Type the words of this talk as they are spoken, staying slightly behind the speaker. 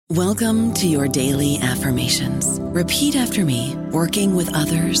Welcome to your daily affirmations. Repeat after me. Working with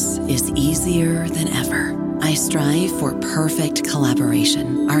others is easier than ever. I strive for perfect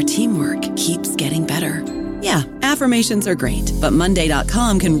collaboration. Our teamwork keeps getting better. Yeah, affirmations are great, but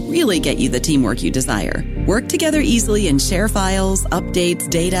Monday.com can really get you the teamwork you desire. Work together easily and share files, updates,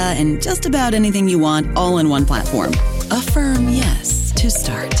 data, and just about anything you want all in one platform. Affirm yes to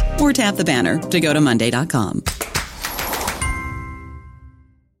start, or tap the banner to go to Monday.com.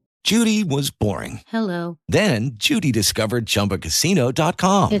 Judy was boring. Hello. Then Judy discovered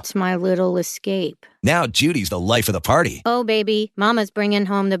ChumbaCasino.com. It's my little escape. Now Judy's the life of the party. Oh, baby, mama's bringing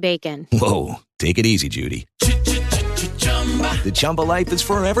home the bacon. Whoa, take it easy, Judy. The Chumba life is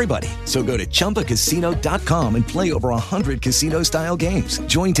for everybody. So go to ChumbaCasino.com and play over 100 casino-style games.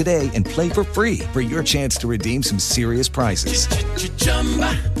 Join today and play for free for your chance to redeem some serious prizes.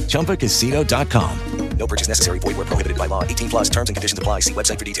 ChumbaCasino.com. No purchase necessary. Void where prohibited by law. 18 plus terms and conditions apply. See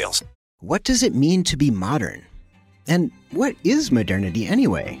website for details. What does it mean to be modern? And what is modernity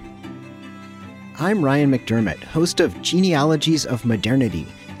anyway? I'm Ryan McDermott, host of Genealogies of Modernity,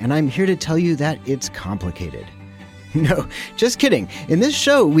 and I'm here to tell you that it's complicated. No, just kidding. In this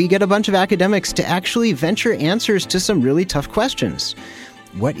show, we get a bunch of academics to actually venture answers to some really tough questions.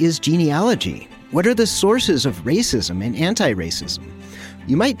 What is genealogy? What are the sources of racism and anti-racism?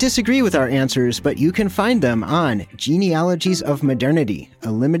 You might disagree with our answers, but you can find them on Genealogies of Modernity,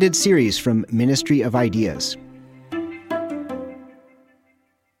 a limited series from Ministry of Ideas.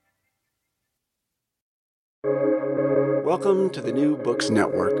 Welcome to the New Books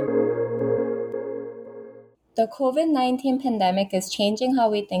Network. The COVID-19 pandemic is changing how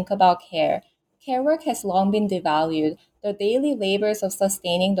we think about care. Care work has long been devalued. The daily labors of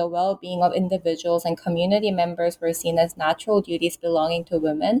sustaining the well-being of individuals and community members were seen as natural duties belonging to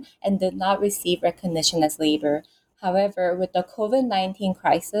women and did not receive recognition as labor. However, with the COVID-19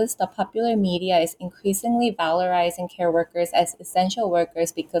 crisis, the popular media is increasingly valorizing care workers as essential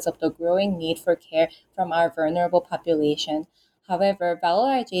workers because of the growing need for care from our vulnerable population. However,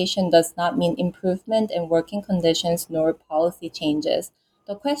 valorization does not mean improvement in working conditions nor policy changes.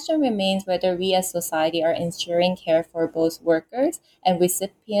 The question remains whether we as society are ensuring care for both workers and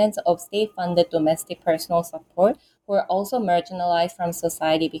recipients of state-funded domestic personal support who are also marginalized from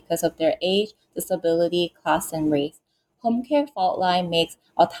society because of their age, disability, class, and race. Home Care Faultline makes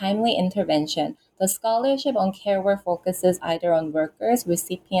a timely intervention. The scholarship on care work focuses either on workers,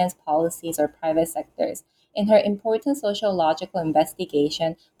 recipients, policies, or private sectors. In her important sociological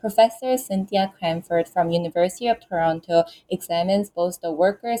investigation, Professor Cynthia Cranford from University of Toronto examines both the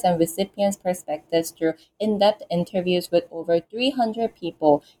workers' and recipients' perspectives through in-depth interviews with over 300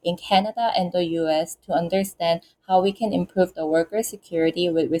 people in Canada and the US to understand how we can improve the worker security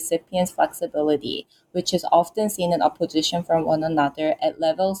with recipients' flexibility, which is often seen in opposition from one another at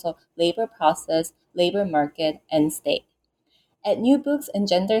levels of labor process, labor market, and state. At New Books in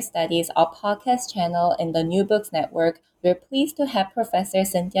Gender Studies, our podcast channel in the New Books Network, we're pleased to have Professor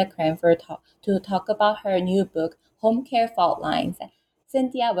Cynthia Cranford to talk about her new book, Home Care Faultlines.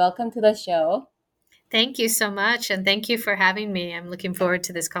 Cynthia, welcome to the show. Thank you so much, and thank you for having me. I'm looking forward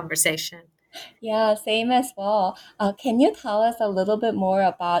to this conversation. Yeah, same as well. Can you tell us a little bit more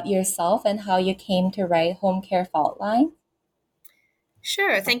about yourself and how you came to write Home Care Faultlines?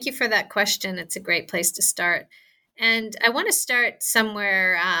 Sure. Thank you for that question. It's a great place to start. And I want to start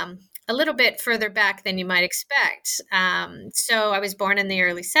somewhere a little bit further back than you might expect. So I was born in the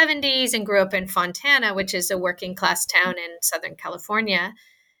early 70s and grew up in Fontana, which is a working class town in Southern California.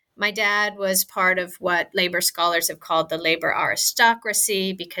 My dad was part of what labor scholars have called the labor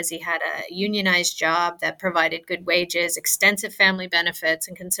aristocracy because he had a unionized job that provided good wages, extensive family benefits,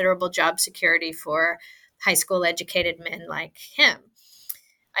 and considerable job security for high school educated men like him.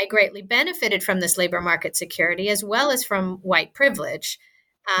 I greatly benefited from this labor market security as well as from white privilege.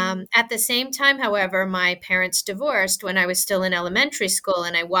 At the same time, however, my parents divorced when I was still in elementary school,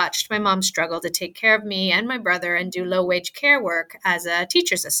 and I watched my mom struggle to take care of me and my brother and do low-wage care work as a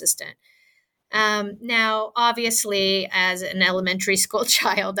teacher's assistant. Now, obviously, as an elementary school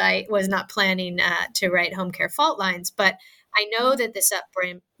child, I was not planning to write Home Care Faultlines, but I know that this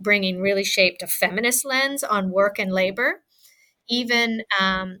upbringing really shaped a feminist lens on work and labor, even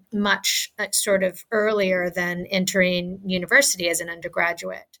much sort of earlier than entering university as an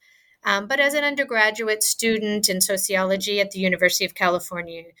undergraduate. But as an undergraduate student in sociology at the University of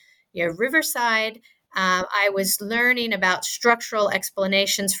California, Riverside, I was learning about structural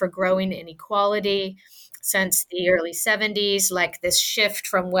explanations for growing inequality since the early 70s, like this shift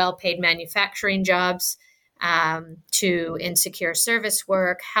from well-paid manufacturing jobs to insecure service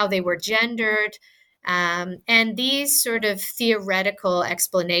work, how they were gendered, And these sort of theoretical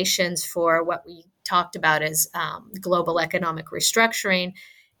explanations for what we talked about as global economic restructuring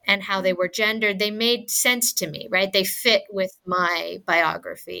and how they were gendered, they made sense to me, right? They fit with my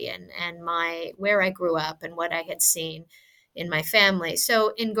biography and my where I grew up and what I had seen in my family.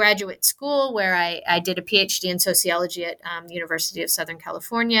 So in graduate school, where I did a PhD in sociology at University of Southern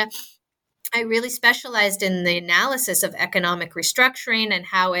California, I really specialized in the analysis of economic restructuring and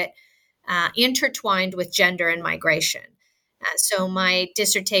how it intertwined with gender and migration. So my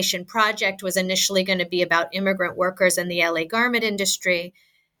dissertation project was initially going to be about immigrant workers in the LA garment industry.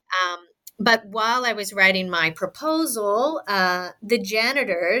 But while I was writing my proposal, the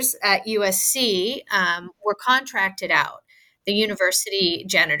janitors at USC were contracted out. The university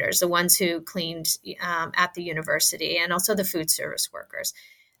janitors, the ones who cleaned at the university, and also the food service workers.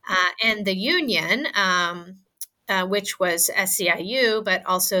 And the union, which was SEIU, but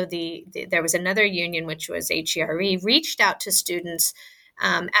also there was another union, which was HERE, reached out to students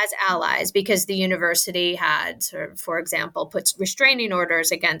as allies because the university had, sort of, for example, put restraining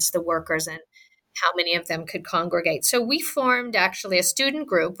orders against the workers and how many of them could congregate. So we formed actually a student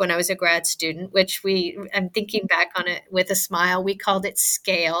group when I was a grad student, which I'm thinking back on it with a smile, we called it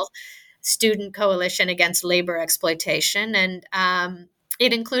SCALE, Student Coalition Against Labor Exploitation. And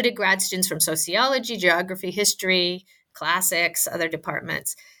it included grad students from sociology, geography, history, classics, other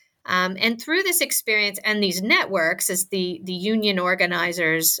departments. And through this experience and these networks, as the union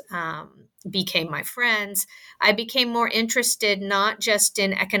organizers became my friends, I became more interested not just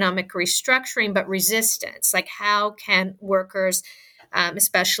in economic restructuring, but resistance. Like, how can workers,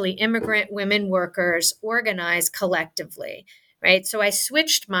 especially immigrant women workers, organize collectively? Right. So I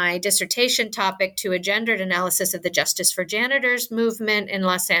switched my dissertation topic to a gendered analysis of the Justice for Janitors movement in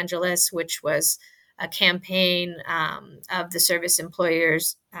Los Angeles, which was a campaign of the Service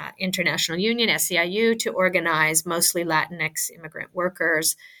Employers International Union, SEIU, to organize mostly Latinx immigrant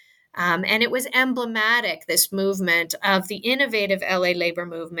workers. And it was emblematic, this movement, of the innovative LA labor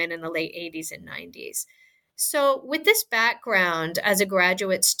movement in the late 80s and 90s. So with this background as a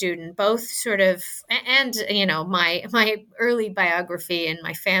graduate student, both sort of, and, my early biography and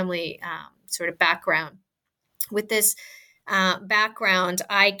my family sort of background, with this background,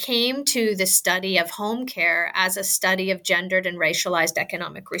 I came to the study of home care as a study of gendered and racialized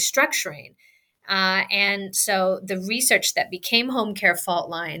economic restructuring. And so the research that became Home Care Fault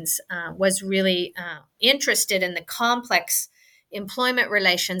Lines was really interested in the complex employment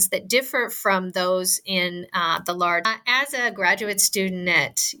relations that differ from those in the large. As a graduate student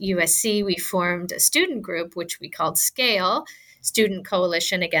at USC, we formed a student group, which we called SCALE, Student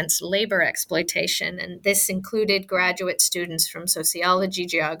Coalition Against Labor Exploitation. And this included graduate students from sociology,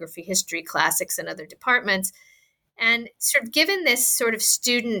 geography, history, classics, and other departments. And sort of given this sort of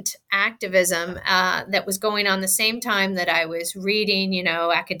student activism that was going on the same time that I was reading,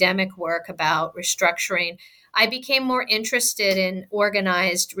 academic work about restructuring, I became more interested in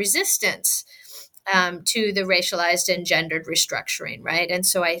organized resistance to the racialized and gendered restructuring, right? And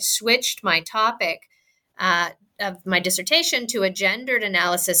so I switched my topic of my dissertation to a gendered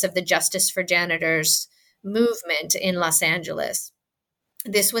analysis of the Justice for Janitors movement in Los Angeles.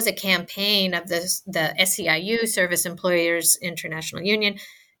 This was a campaign of the SEIU, Service Employers International Union,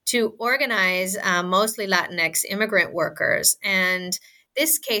 to organize mostly Latinx immigrant workers. And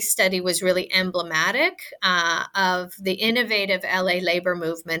this case study was really emblematic of the innovative LA labor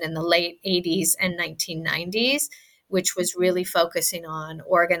movement in the late 80s and 1990s, which was really focusing on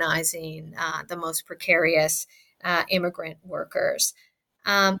organizing the most precarious immigrant workers.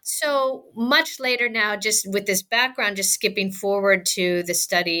 So much later now, just with this background, just skipping forward to the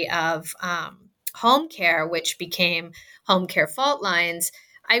study of home care, which became Home Care Fault Lines,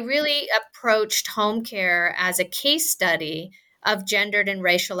 I really approached home care as a case study of gendered and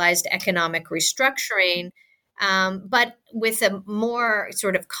racialized economic restructuring, but with a more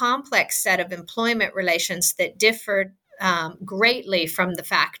sort of complex set of employment relations that differed greatly from the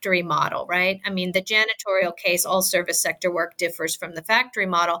factory model, right? I mean, the janitorial case, all service sector work differs from the factory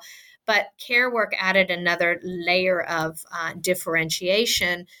model, but care work added another layer of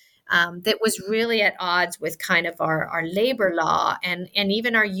differentiation that was really at odds with kind of our labor law and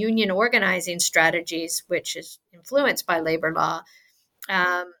even our union organizing strategies, which is influenced by labor law,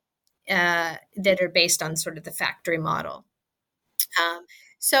 that are based on sort of the factory model.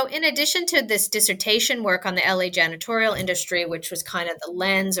 So in addition to this dissertation work on the LA janitorial industry, which was kind of the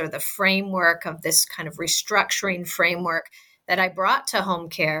lens or the framework of this kind of restructuring framework that I brought to home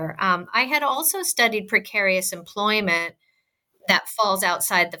care, I had also studied precarious employment that falls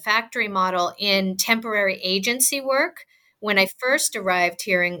outside the factory model in temporary agency work, when I first arrived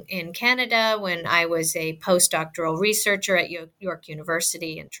here in Canada, when I was a postdoctoral researcher at York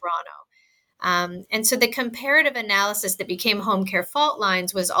University in Toronto. And so the comparative analysis that became Home Care Fault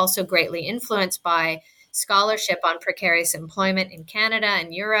Lines was also greatly influenced by scholarship on precarious employment in Canada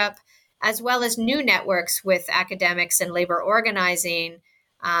and Europe, as well as new networks with academics and labor organizing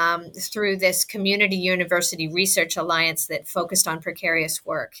through this Community University Research Alliance that focused on precarious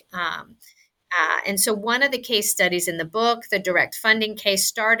work. And so one of the case studies in the book, the direct funding case,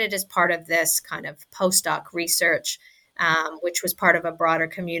 started as part of this kind of postdoc research, which was part of a broader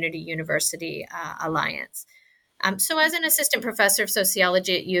Community University Alliance. So as an assistant professor of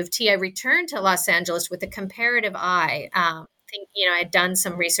sociology at U of T, I returned to Los Angeles with a comparative eye. I had done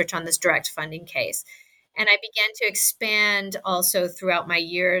some research on this direct funding case. And I began to expand also throughout my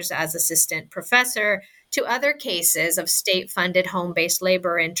years as assistant professor to other cases of state-funded home-based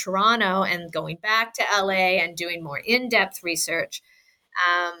labor in Toronto and going back to LA and doing more in-depth research.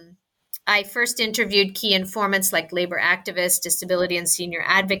 I first interviewed key informants like labor activists, disability and senior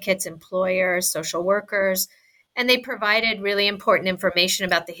advocates, employers, social workers, and they provided really important information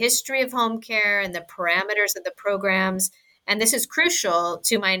about the history of home care and the parameters of the programs. And this is crucial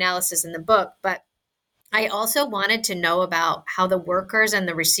to my analysis in the book, but I also wanted to know about how the workers and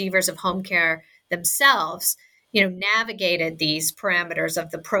the receivers of home care themselves, navigated these parameters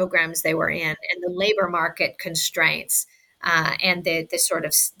of the programs they were in and the labor market constraints and the sort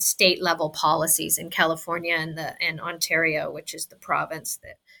of state level policies in California and Ontario, which is the province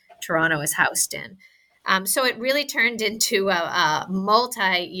that Toronto is housed in. So it really turned into a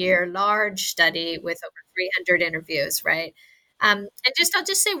multi-year large study with over 300 interviews, right? And I'll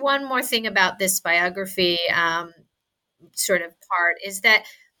just say one more thing about this biography sort of part is that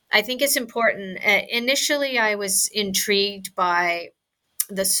I think it's important. Initially, I was intrigued by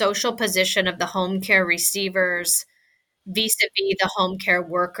the social position of the home care receivers vis-a-vis the home care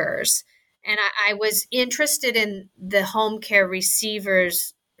workers. And I was interested in the home care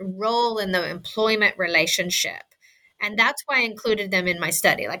receivers' role in the employment relationship. And that's why I included them in my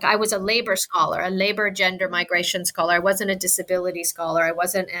study. Like I was a labor scholar, a labor gender migration scholar. I wasn't a disability scholar. I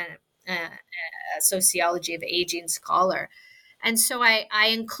wasn't a sociology of aging scholar. And so I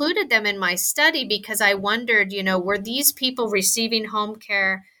included them in my study because I wondered, were these people receiving home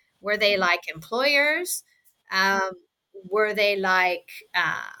care? Were they like employers? Were they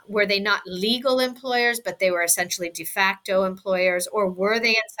not legal employers, but they were essentially de facto employers? Or were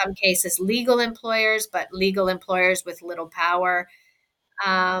they in some cases legal employers, but legal employers with little power?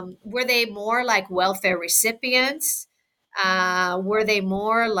 Were they more like welfare recipients? Were they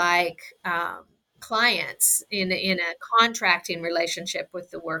more like clients in a contracting relationship with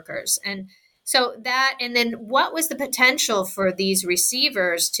the workers? And so and then what was the potential for these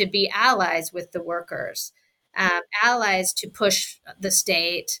receivers to be allies with the workers? Allies to push the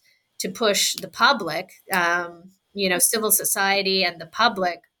state, to push the public, civil society and the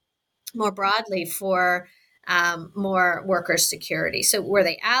public more broadly for more workers' security. So were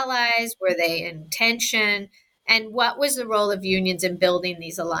they allies? Were they in tension? And what was the role of unions in building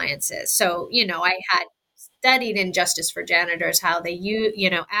these alliances? So, I had studied in Justice for Janitors how they,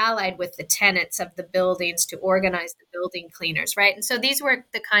 allied with the tenants of the buildings to organize the building cleaners, right? And so these were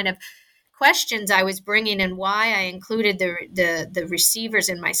the kind of questions I was bringing and why I included the receivers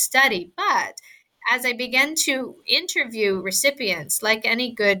in my study. But as I began to interview recipients, like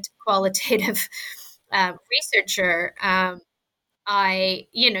any good qualitative researcher,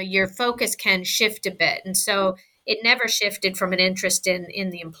 your focus can shift a bit. And so it never shifted from an interest in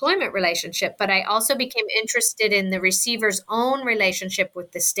the employment relationship, but I also became interested in the receiver's own relationship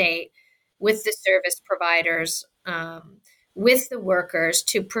with the state, with the service providers, with the workers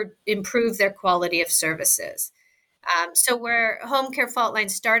to improve their quality of services. So where Home Care Fault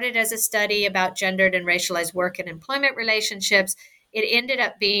Lines started as a study about gendered and racialized work and employment relationships, it ended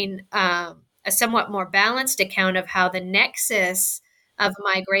up being a somewhat more balanced account of how the nexus of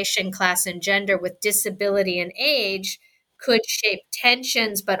migration, class, and gender with disability and age could shape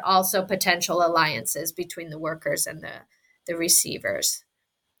tensions, but also potential alliances between the workers and the receivers.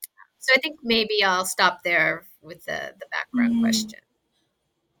 So I think maybe I'll stop there with the background question.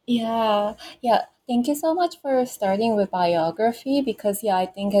 Yeah. Thank you so much for starting with biography because, I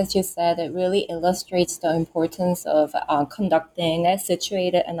think as you said, it really illustrates the importance of conducting a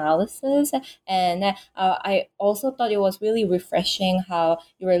situated analysis. And I also thought it was really refreshing how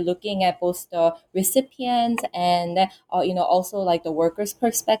you were looking at both the recipients and, also like the workers'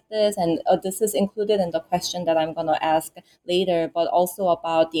 perspectives. And this is included in the question that I'm going to ask later, but also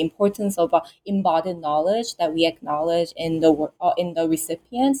about the importance of embodied knowledge that we acknowledge in the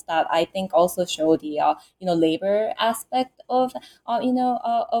recipients that I think also shows show the labor aspect of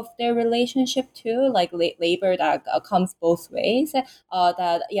their relationship too, like labor that comes both ways. That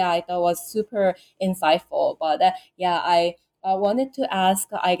I thought was super insightful. But I wanted to ask,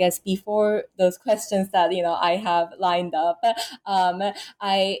 I guess, before those questions that I have lined up. Um,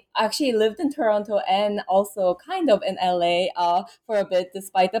 I actually lived in Toronto and also kind of in LA for a bit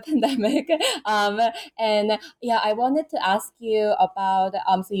despite the pandemic. And I wanted to ask you about.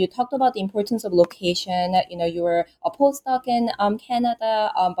 So you talked about the importance of location. You were a postdoc in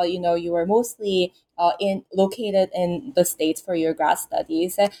Canada, but you were mostly located in the States for your grad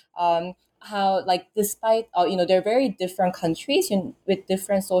studies. How, like, despite they're very different countries with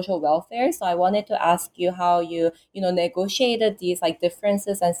different social welfare, so I wanted to ask you how you negotiated these like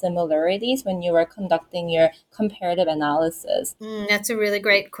differences and similarities when you were conducting your comparative analysis. That's a really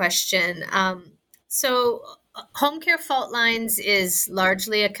great question. So home care fault lines is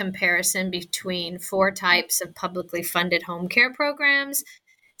largely a comparison between 4 types of publicly funded home care programs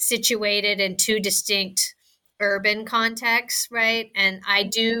situated in 2 distinct urban contexts, right? And I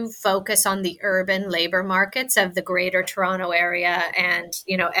do focus on the urban labor markets of the Greater Toronto Area and,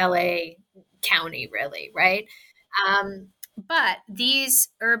 LA County, really, right? But these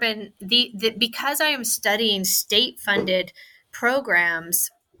urban, because I am studying state-funded programs,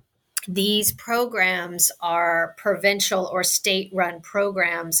 these programs are provincial or state-run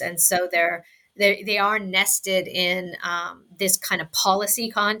programs, and so they are nested in this kind of policy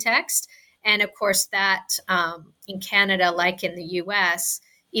context. And of course, that in Canada, like in the U.S.,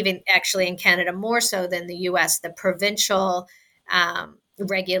 even actually in Canada more so than the U.S., the provincial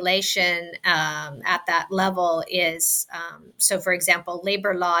regulation at that level is so, for example,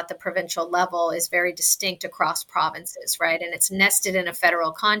 labor law at the provincial level is very distinct across provinces, right? And it's nested in a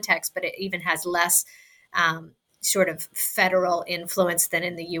federal context, but it even has less sort of federal influence than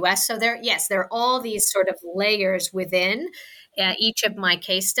in the US. So there are all these sort of layers within each of my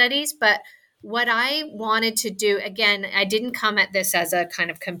case studies. But what I wanted to do, again, I didn't come at this as a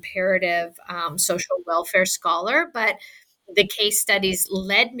kind of comparative social welfare scholar, but the case studies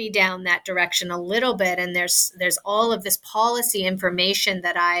led me down that direction a little bit. And there's all of this policy information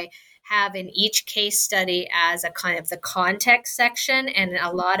that I have in each case study as a kind of the context section. And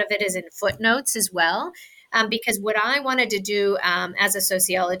a lot of it is in footnotes as well. Because what I wanted to do as a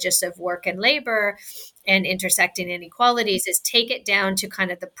sociologist of work and labor and intersecting inequalities is take it down to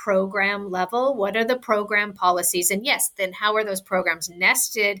kind of the program level. What are the program policies? And yes, then how are those programs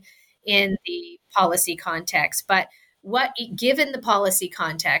nested in the policy context? But given the policy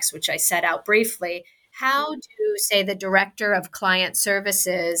context, which I set out briefly, how do, say, the director of client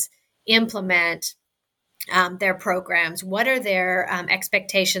services implement their programs? What are their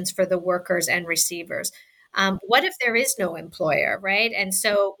expectations for the workers and receivers? What if there is no employer, right? And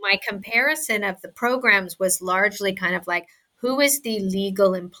so my comparison of the programs was largely kind of like, who is the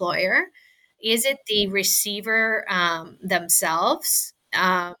legal employer? Is it the receiver themselves?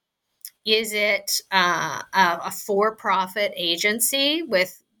 Is it a for-profit agency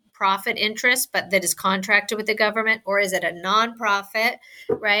with profit interest, but that is contracted with the government, or is it a nonprofit,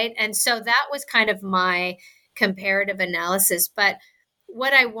 right? And so that was kind of my comparative analysis. But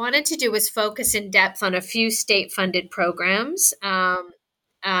what I wanted to do was focus in depth on a few state-funded programs,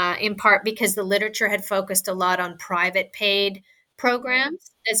 in part because the literature had focused a lot on private paid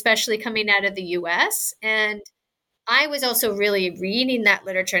programs, especially coming out of the US. And I was also really reading that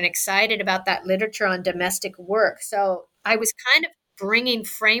literature and excited about that literature on domestic work. So I was kind of bringing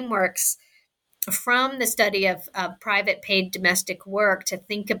frameworks from the study of private paid domestic work to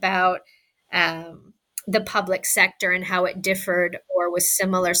think about the public sector and how it differed or was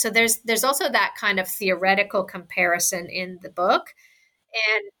similar. So there's also that kind of theoretical comparison in the book.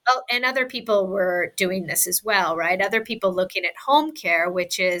 And other people were doing this as well, right? Other people looking at home care,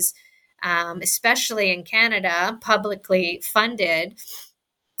 which is especially in Canada, publicly funded,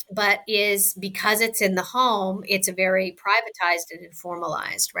 but is, because it's in the home, it's very privatized and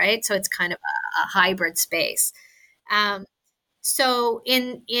informalized, right? So it's kind of a hybrid space. So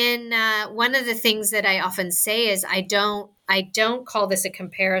in one of the things that I often say is I don't call this a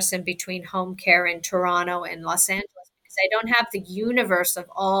comparison between home care in Toronto and Los Angeles, because I don't have the universe of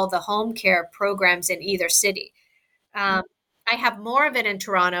all the home care programs in either city. I have more of it in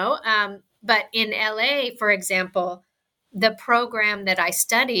Toronto, but in LA, for example, the program that I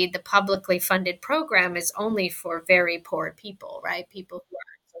studied, the publicly funded program, is only for very poor people, right? People who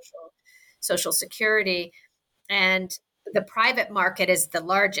are on social security, and the private market is the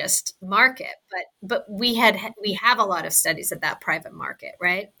largest market. But we have a lot of studies of that private market,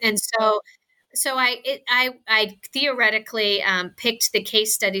 right? And so So I theoretically picked the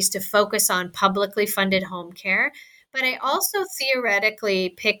case studies to focus on publicly funded home care, but I also theoretically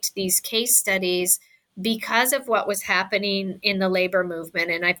picked these case studies because of what was happening in the labor movement,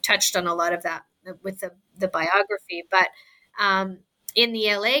 and I've touched on a lot of that with the biography. But in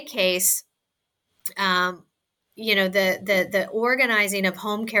the LA case, the organizing of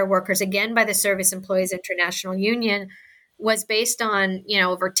home care workers, again by the Service Employees International Union, was based on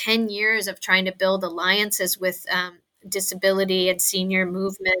over 10 years of trying to build alliances with disability and senior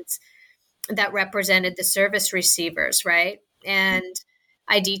movements that represented the service receivers, right? And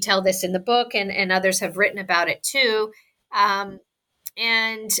I detail this in the book, and others have written about it too.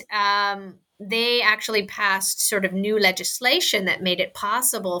 They actually passed sort of new legislation that made it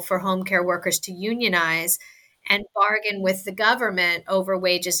possible for home care workers to unionize and bargain with the government over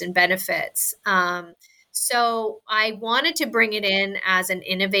wages and benefits. So I wanted to bring it in as an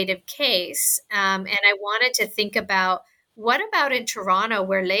innovative case, and I wanted to think about what about in Toronto,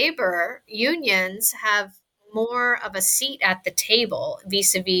 where labor unions have more of a seat at the table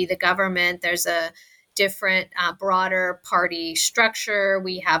vis-a-vis the government. There's a different, broader party structure.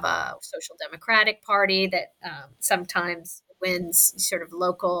 We have a social democratic party that sometimes wins sort of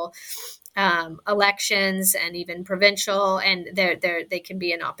local elections and even provincial, and they can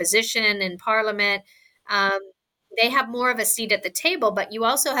be in opposition in parliament. They have more of a seat at the table, but you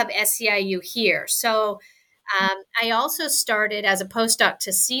also have SEIU here. So I also started as a postdoc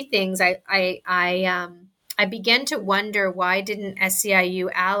to see things. I began to wonder, why didn't SEIU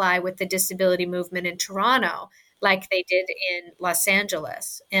ally with the disability movement in Toronto like they did in Los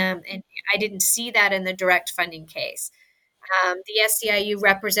Angeles? And I didn't see that in the direct funding case. The SEIU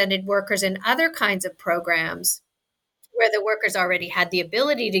represented workers in other kinds of programs where the workers already had the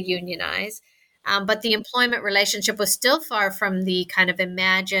ability to unionize, but the employment relationship was still far from the kind of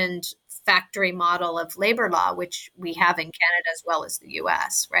imagined factory model of labor law, which we have in Canada as well as the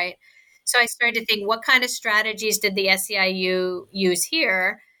US, right? So I started to think, what kind of strategies did the SEIU use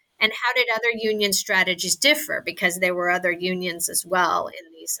here? And how did other union strategies differ? Because there were other unions as well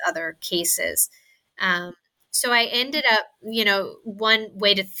in these other cases. So I ended up, one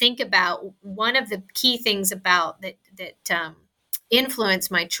way to think about one of the key things about that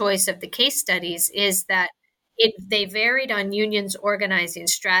influenced my choice of the case studies is that they varied on unions' organizing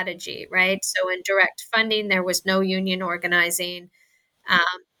strategy, right? So in direct funding, there was no union organizing.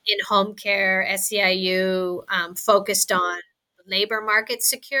 In home care, SEIU focused on labor market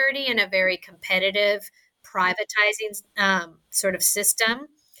security in a very competitive, privatizing sort of system.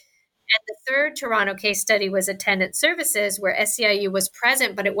 And the third Toronto case study was attendant services, where SEIU was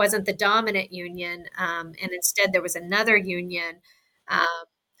present, but it wasn't the dominant union. And instead, there was another union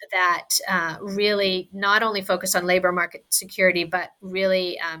that really not only focused on labor market security, but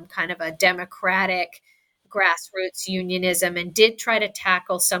really kind of a democratic grassroots unionism, and did try to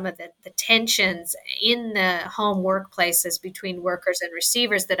tackle some of the tensions in the home workplaces between workers and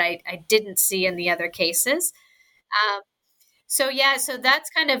receivers that I didn't see in the other cases. So that's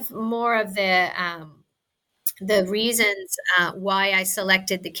kind of more of the reasons why I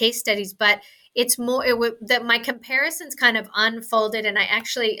selected the case studies, but it's more that my comparisons kind of unfolded, and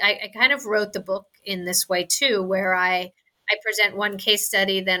I kind of wrote the book in this way too, where I present one case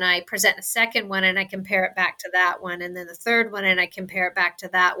study, then I present a second one, and I compare it back to that one, and then the third one, and I compare it back to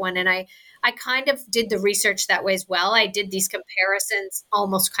that one, and I kind of did the research that way as well. I did these comparisons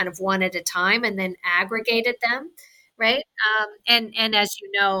almost kind of one at a time, and then aggregated them, right? And as you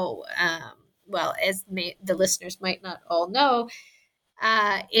know, the listeners might not all know,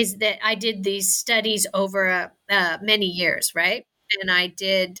 is that I did these studies over many years, right? And I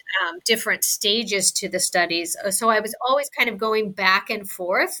did different stages to the studies. So I was always kind of going back and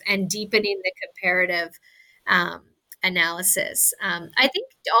forth and deepening the comparative analysis. I think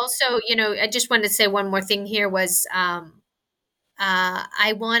also, I just wanted to say one more thing here was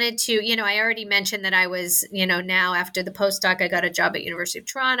I wanted to, I already mentioned that I was, now after the postdoc, I got a job at University of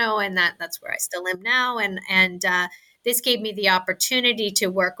Toronto, and that's where I still am now. And this gave me the opportunity to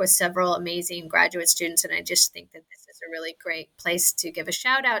work with several amazing graduate students. And I just think that this is a really great place to give a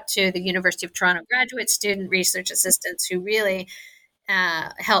shout out to the University of Toronto graduate student research assistants who really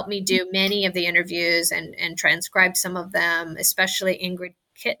helped me do many of the interviews and transcribe some of them, especially Ingrid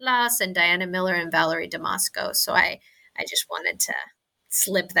Kitlas and Diana Miller and Valerie Damasco. So I just wanted to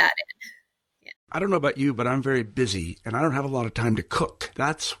slip that in. I don't know about you, but I'm very busy and I don't have a lot of time to cook.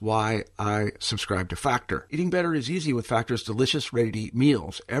 That's why I subscribe to Factor. Eating better is easy with Factor's delicious, ready-to-eat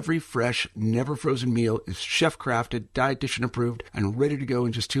meals. Every fresh, never frozen meal is chef-crafted, dietitian approved, and ready to go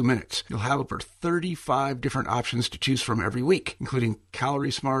in just 2 minutes. You'll have over 35 different options to choose from every week, including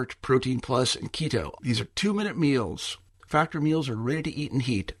Calorie Smart, Protein Plus, and Keto. These are 2-minute meals. Factor meals are ready to eat and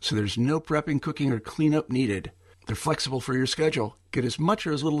heat, so there's no prepping, cooking, or cleanup needed. They're flexible for your schedule. Get as much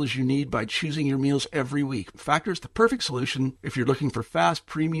or as little as you need by choosing your meals every week. Factor is the perfect solution if you're looking for fast,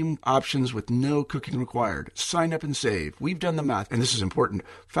 premium options with no cooking required. Sign up and save. We've done the math, and this is important.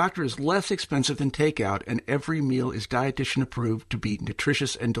 Factor is less expensive than takeout, and every meal is dietitian approved to be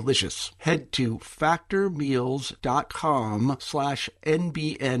nutritious and delicious. Head to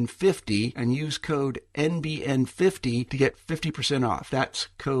factormeals.com/NBN50 and use code NBN50 to get 50% off. That's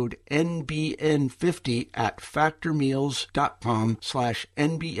code NBN50 at factormeals.com/NBN50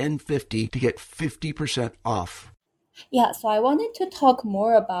 to get 50% off. Yeah, so I wanted to talk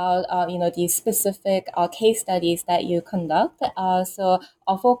more about these specific case studies that you conduct.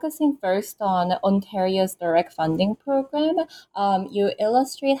 Focusing first on Ontario's direct funding program, you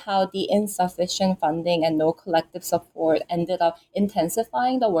illustrate how the insufficient funding and no collective support ended up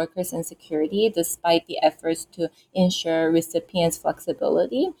intensifying the workers' insecurity despite the efforts to ensure recipients'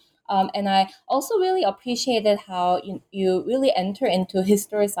 flexibility. And I also really appreciated how you really enter into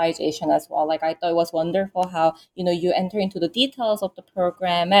historicization as well. Like I thought it was wonderful how you enter into the details of the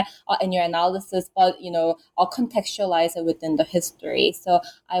program and your analysis, but I'll contextualize it within the history. So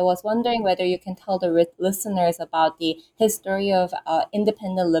I was wondering whether you can tell the listeners about the history of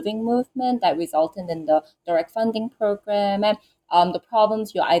independent living movement that resulted in the direct funding program. The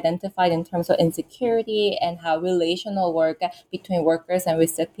problems you identified in terms of insecurity and how relational work between workers and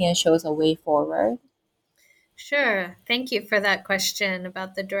recipients shows a way forward. Sure. Thank you for that question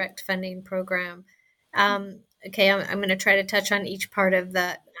about the direct funding program. Okay, I'm going to try to touch on each part of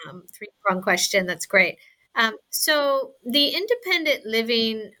that three-pronged question. That's great. So the independent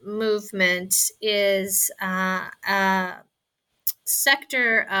living movement is a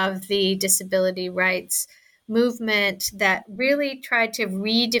sector of the disability rights movement that really tried to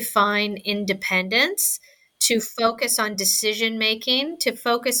redefine independence to focus on decision making, to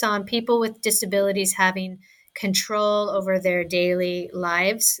focus on people with disabilities having control over their daily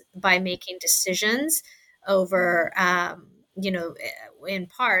lives by making decisions over, in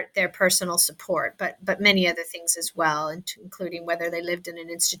part their personal support, but many other things as well, including whether they lived in an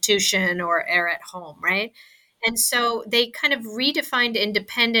institution or are at home, right? And so they kind of redefined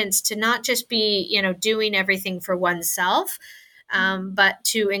independence to not just be, doing everything for oneself, but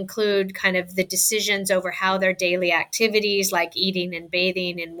to include kind of the decisions over how their daily activities, like eating and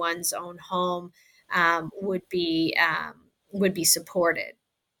bathing in one's own home, would be supported.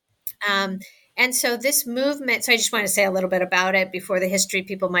 And so this movement, so I just want to say a little bit about it before the history.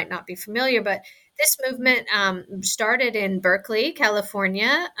 People might not be familiar, but this movement started in Berkeley,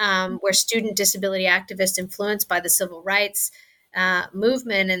 California, where student disability activists influenced by the civil rights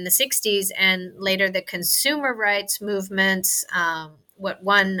movement in the 60s and later the consumer rights movements, what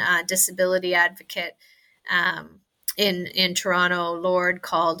one disability advocate in Toronto, Lord,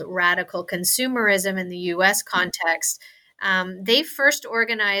 called radical consumerism in the U.S. context. They first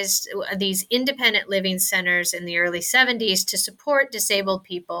organized these independent living centers in the early 70s to support disabled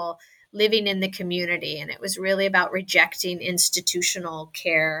people living in the community. And it was really about rejecting institutional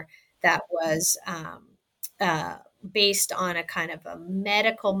care that was based on a kind of a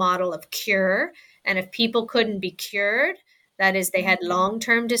medical model of cure. And if people couldn't be cured, that is, they had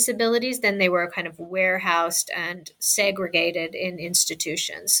long-term disabilities, then they were kind of warehoused and segregated in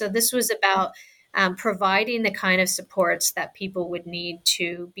institutions. So this was about providing the kind of supports that people would need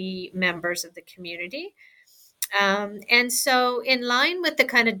to be members of the community. And so in line with the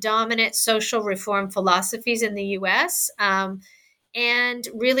kind of dominant social reform philosophies in the U.S. And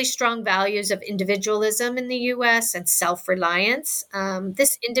really strong values of individualism in the U.S. and self-reliance,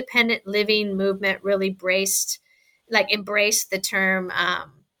 this independent living movement really embraced the term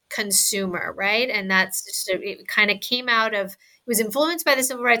consumer, right? And it kind of came out of, it was influenced by the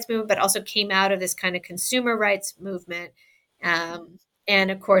civil rights movement, but also came out of this kind of consumer rights movement.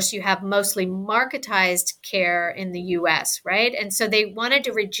 And of course, you have mostly marketized care in the US, right? And so they wanted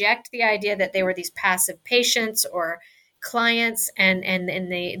to reject the idea that they were these passive patients or clients, and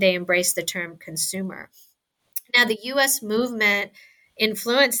they embraced the term consumer. Now, the US movement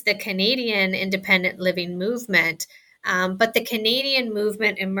influenced the Canadian independent living movement, but the Canadian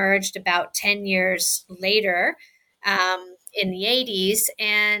movement emerged about 10 years later in the 80s.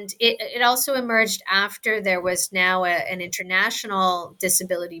 And it also emerged after there was now an international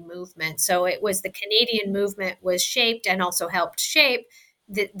disability movement. So it was the Canadian movement was shaped and also helped shape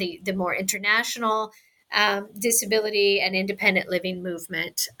the more international disability and independent living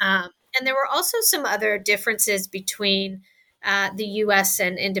movement. And there were also some other differences between the U.S.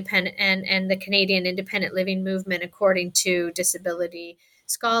 and independent and the Canadian independent living movement, according to disability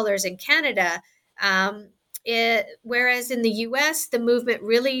scholars in Canada. Whereas in the U.S., the movement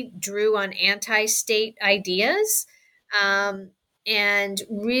really drew on anti-state ideas and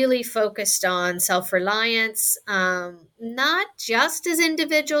really focused on self-reliance, not just as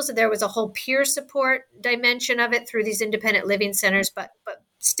individuals. There was a whole peer support dimension of it through these independent living centers, but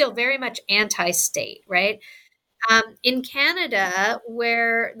still very much anti-state, right? In Canada,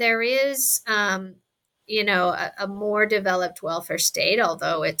 where there is, a more developed welfare state,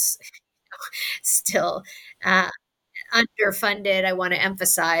 although it's still underfunded, I want to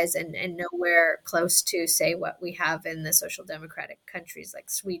emphasize, and nowhere close to, say, what we have in the social democratic countries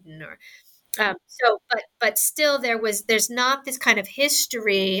like Sweden or but still there's not this kind of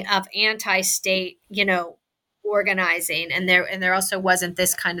history of anti-state, organizing, and there also wasn't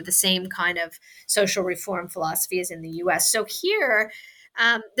this kind of the same kind of social reform philosophy as in the US. So here,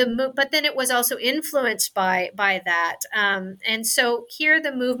 but then it was also influenced by that, and so here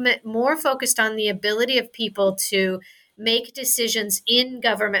the movement more focused on the ability of people to make decisions in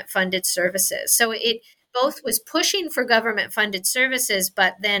government funded services. So it both was pushing for government funded services,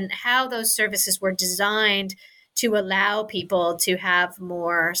 but then how those services were designed to allow people to have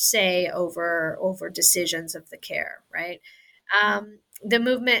more say over decisions of the care, right? The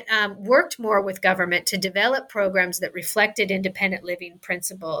movement worked more with government to develop programs that reflected independent living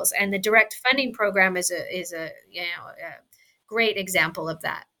principles, and the direct funding program is a great example of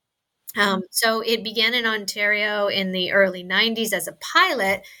that. So it began in Ontario in the early 90s as a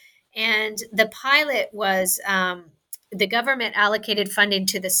pilot, and the pilot was the government allocated funding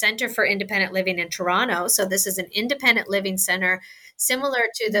to the Center for Independent Living in Toronto. So this is an independent living center similar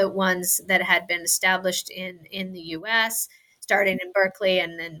to the ones that had been established in the U.S., starting in Berkeley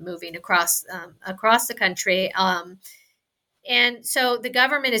and then moving across the country. And so the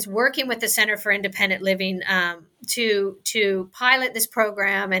government is working with the Center for Independent Living to pilot this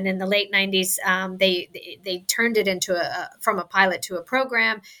program. And in the late 90s, they turned it from a pilot to a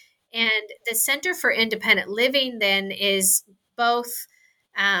program. And the Center for Independent Living then is both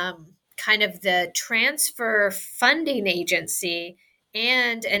kind of the transfer funding agency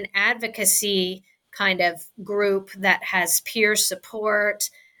and an advocacy kind of group that has peer support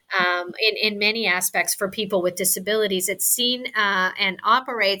in many aspects for people with disabilities. It's seen and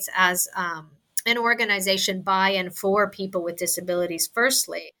operates as an organization by and for people with disabilities,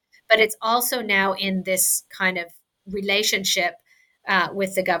 firstly, but it's also now in this kind of relationship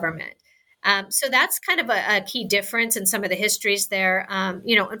with the government. So that's kind of a key difference in some of the histories there.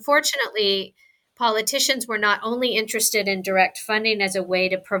 Unfortunately, politicians were not only interested in direct funding as a way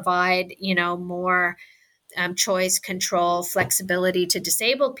to provide, more choice, control, flexibility to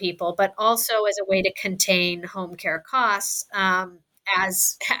disabled people, but also as a way to contain home care costs,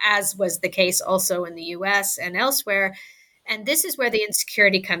 as was the case also in the U.S. and elsewhere. And this is where the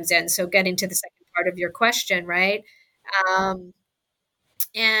insecurity comes in. So getting to the second part of your question, right?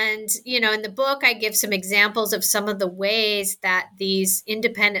 And, in the book, I give some examples of some of the ways that these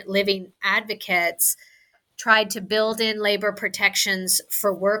independent living advocates tried to build in labor protections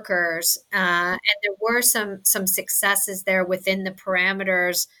for workers. And there were some successes there within the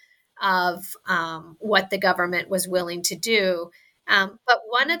parameters of what the government was willing to do. But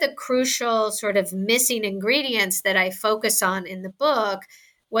one of the crucial sort of missing ingredients that I focus on in the book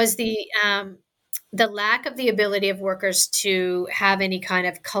was the lack of the ability of workers to have any kind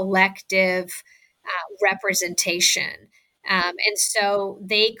of collective representation. And so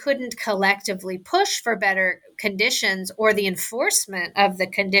they couldn't collectively push for better conditions or the enforcement of the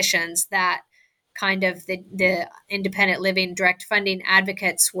conditions that kind of the independent living direct funding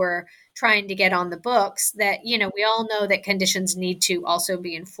advocates were trying to get on the books. That, we all know that conditions need to also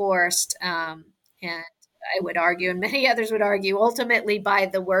be enforced. And I would argue, and many others would argue, ultimately by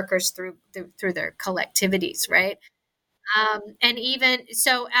the workers through their collectivities, right? And even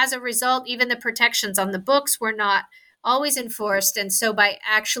so, as a result, even the protections on the books were not always enforced. And so by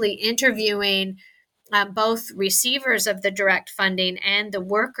actually interviewing both receivers of the direct funding and the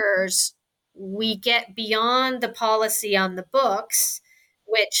workers, we get beyond the policy on the books,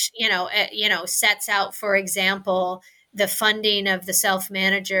 which, sets out, for example, the funding of the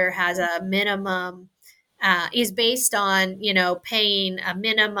self-manager has a minimum, is based on, paying a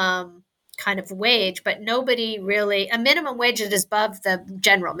minimum kind of wage, but nobody really, a minimum wage that is above the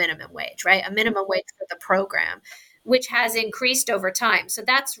general minimum wage, right? A minimum wage for the program, which has increased over time. So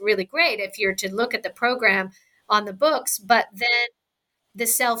that's really great if you're to look at the program on the books, but then the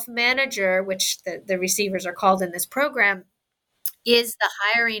self-manager, which the receivers are called in this program, is the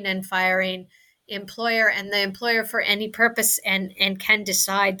hiring and firing employer, and the employer for any purpose and can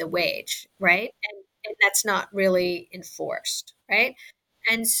decide the wage, right? And that's not really enforced, right?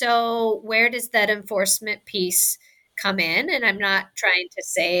 And so where does that enforcement piece come in? And I'm not trying to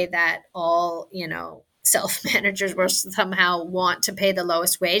say that all, self-managers will somehow want to pay the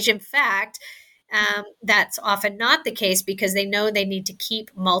lowest wage. In fact, that's often not the case because they know they need to keep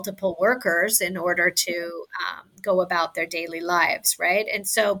multiple workers in order to go about their daily lives, right? And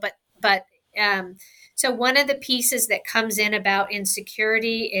so, so one of the pieces that comes in about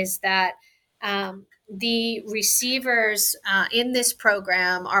insecurity is that the receivers in this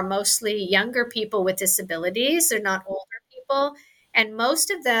program are mostly younger people with disabilities. They're not older people. And most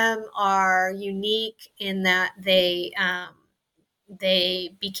of them are unique in that they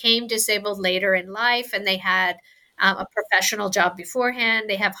became disabled later in life, and they had a professional job beforehand.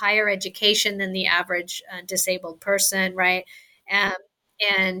 They have higher education than the average disabled person, right?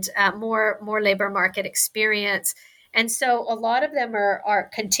 And more labor market experience. And so a lot of them are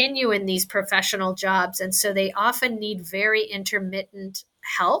continue in these professional jobs. And so they often need very intermittent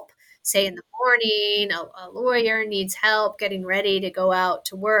help. Say in the morning, a lawyer needs help getting ready to go out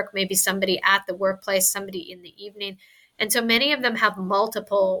to work, maybe somebody at the workplace, somebody in the evening. And so many of them have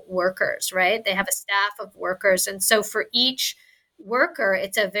multiple workers, right? They have a staff of workers. And so for each worker,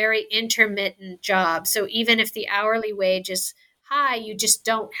 it's a very intermittent job. So even if the hourly wage is high, you just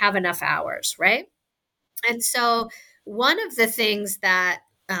don't have enough hours, right? And so one of the things that,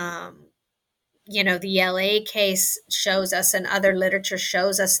 the LA case shows us and other literature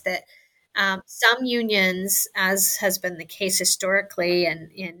shows us that some unions, as has been the case historically,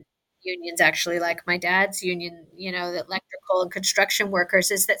 and in unions actually like my dad's union, the electrical and construction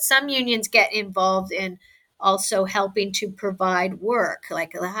workers, is that some unions get involved in also helping to provide work,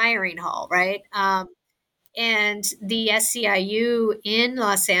 like the hiring hall, right? And the SEIU in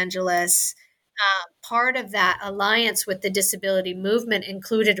Los Angeles, part of that alliance with the disability movement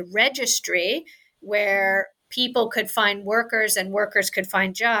included a registry where people could find workers and workers could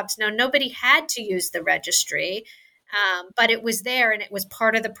find jobs. Now, nobody had to use the registry, but it was there and it was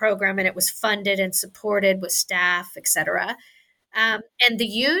part of the program and it was funded and supported with staff, et cetera. And the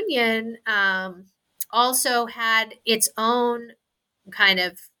union also had its own kind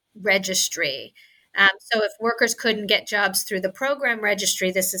of registry. So if workers couldn't get jobs through the program registry,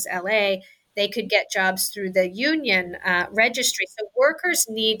 this is LA, they could get jobs through the union registry. So workers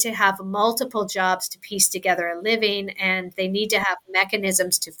need to have multiple jobs to piece together a living, and they need to have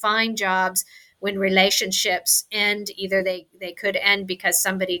mechanisms to find jobs when relationships end. Either they could end because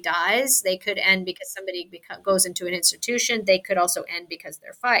somebody dies, they could end because somebody goes into an institution, they could also end because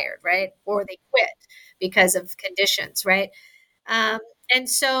they're fired, right? Or they quit because of conditions, right? And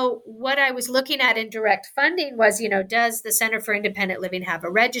so what I was looking at in direct funding was, does the Center for Independent Living have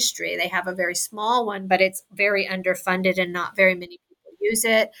a registry? They have a very small one, but it's very underfunded and not very many people use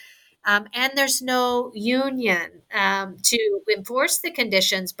it. And there's no union to enforce the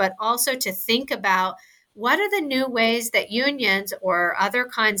conditions, but also to think about what are the new ways that unions or other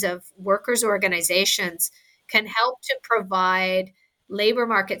kinds of workers' organizations can help to provide labor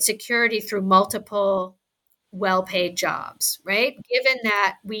market security through multiple well-paid jobs, right? Given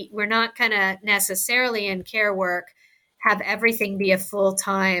that we're not going to necessarily in care work have everything be a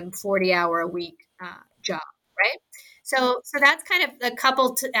full-time 40-hour-a-week job, right? So that's kind of a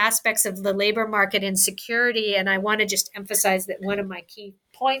couple aspects of the labor market insecurity. And I want to just emphasize that one of my key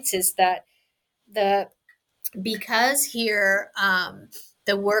points is that because here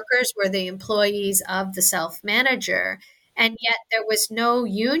the workers were the employees of the self-manager, and yet there was no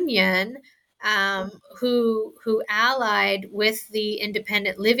union who allied with the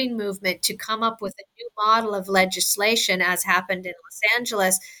independent living movement to come up with a new model of legislation, as happened in Los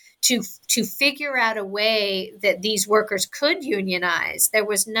Angeles, to figure out a way that these workers could unionize. There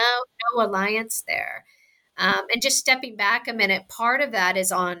was no alliance there. And just stepping back a minute, part of that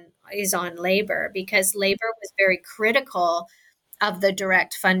is on labor, because labor was very critical of the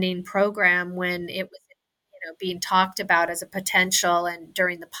direct funding program when it was being talked about as a potential and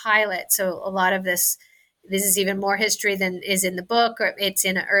during the pilot. So a lot of this is even more history than is in the book, or it's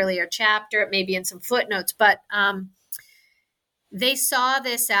in an earlier chapter, it may be in some footnotes, but they saw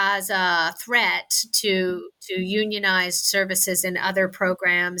this as a threat to unionized services in other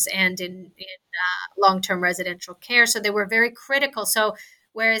programs and in long-term residential care. So they were very critical. So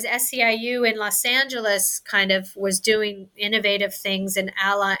Whereas SEIU in Los Angeles kind of was doing innovative things and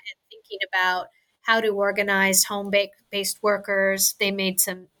thinking about how to organize home-based workers. They made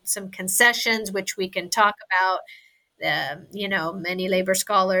some concessions, which we can talk about. Many labor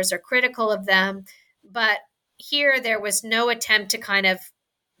scholars are critical of them, but here there was no attempt to kind of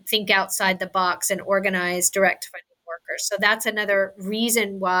think outside the box and organize direct funding workers. So that's another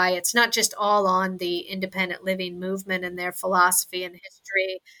reason why it's not just all on the independent living movement and their philosophy and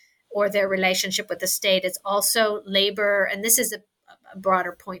history or their relationship with the state. It's also labor, and this is a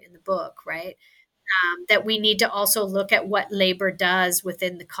broader point in the book, right? That we need to also look at what labor does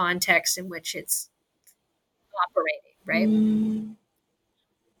within the context in which it's operating, right?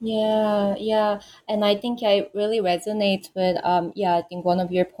 Yeah. And I think it really resonates with, I think one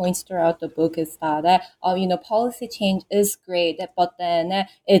of your points throughout the book is that, policy change is great, but then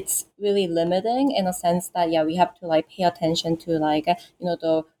it's really limiting in a sense that, we have to like pay attention to like,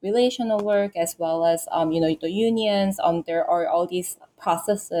 the relational work as well as, the unions. There are all these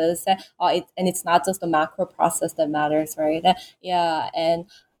processes, and it's not just the macro process that matters, right?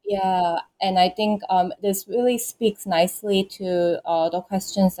 And I think this really speaks nicely to the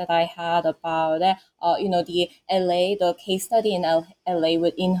questions that I had about, the the case study in LA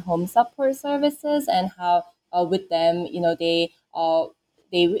with in-home support services and how with them,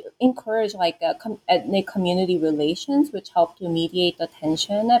 they encourage like ethnic community relations, which help to mediate the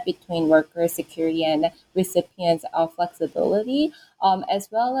tension between worker security and recipients' flexibility, as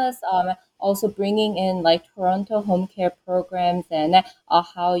well as also bringing in like Toronto home care programs and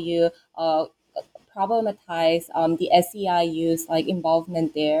how you problematize the SEIU's like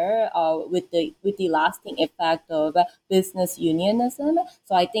involvement there with the lasting effect of business unionism.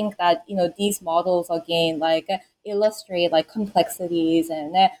 So I think that these models again like illustrate like complexities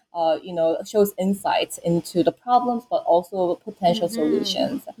and shows insights into the problems but also potential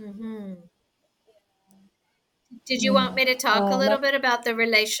solutions. Did you want me to talk a little bit about the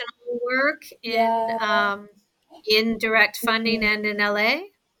relational work in direct funding and in LA?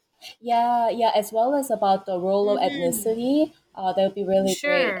 Yeah, as well as about the role of ethnicity. That would be really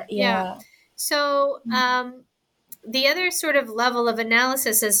great. Yeah. So the other sort of level of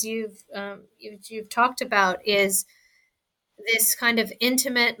analysis, as you've talked about, is this kind of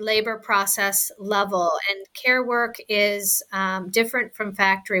intimate labor process level. And care work is different from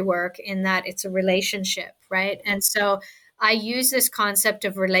factory work in that it's a relationship, right? And so I use this concept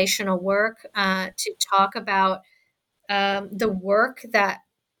of relational work to talk about the work that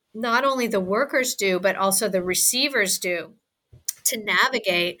not only the workers do, but also the receivers do to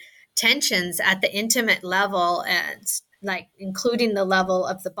navigate tensions at the intimate level, and like including the level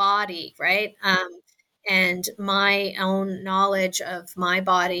of the body, right? And my own knowledge of my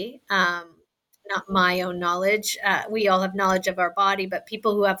body, not my own knowledge. We all have knowledge of our body, but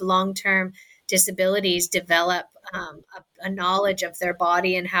people who have long-term disabilities develop a knowledge of their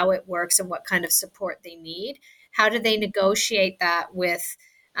body and how it works and what kind of support they need. How do they negotiate that with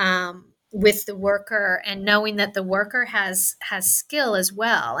the worker, and knowing that the worker has skill as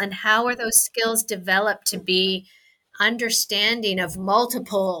well? And how are those skills developed to be understanding of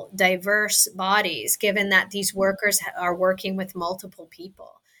multiple diverse bodies, given that these workers are working with multiple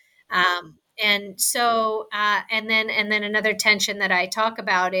people? And then another tension that I talk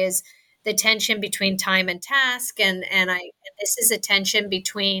about is the tension between time and task. And this is a tension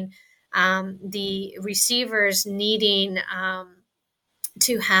between the receivers needing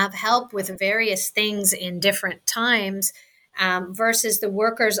to have help with various things in different times, versus the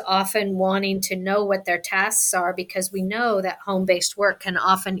workers often wanting to know what their tasks are, because we know that home-based work can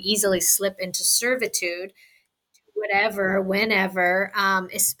often easily slip into servitude, whatever, whenever,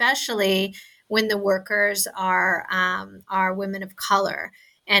 especially when the workers are women of color.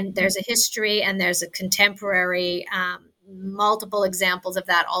 And there's a history and there's a contemporary multiple examples of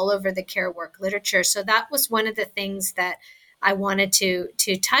that all over the care work literature. So that was one of the things that I wanted to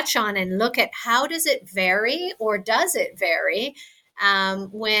touch on and look at. How does it vary, or does it vary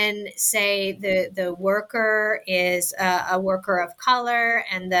when, say, the worker is a worker of color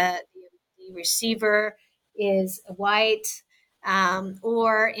and the receiver is white,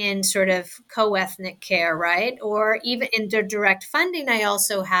 or in sort of co-ethnic care, right? Or even in the direct funding, I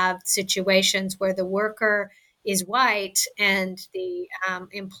also have situations where the worker is white and the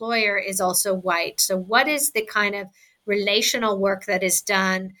employer is also white. So what is the kind of relational work that is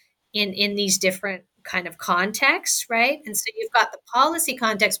done in these different kind of contexts, right? And so you've got the policy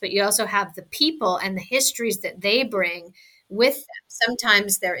context, but you also have the people and the histories that they bring with them.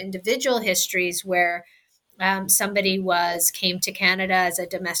 Sometimes they're individual histories where somebody came to Canada as a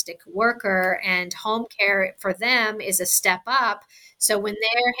domestic worker, and home care for them is a step up. So when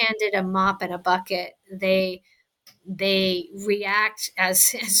they're handed a mop and a bucket, they react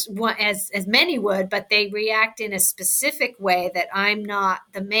as many would, but they react in a specific way that I'm not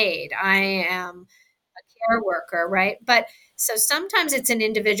the maid. I am a care worker, right? But so sometimes it's an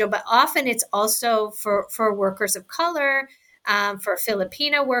individual, but often it's also for workers of color, for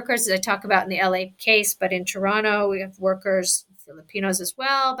Filipino workers, as I talk about in the LA case, but in Toronto, we have workers, Filipinos as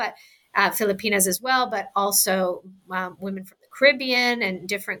well, but Filipinas as well, but also women from the Caribbean and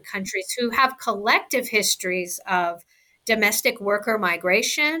different countries who have collective histories of domestic worker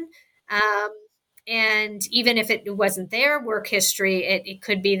migration. And even if it wasn't their work history, it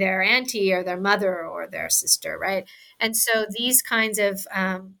could be their auntie or their mother or their sister, right? And so these kinds of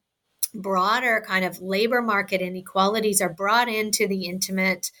broader kind of labor market inequalities are brought into the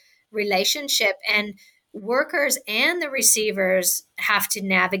intimate relationship, and workers and the receivers have to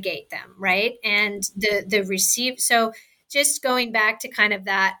navigate them, right? And so just going back to kind of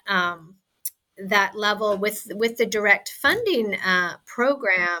that that level with the direct funding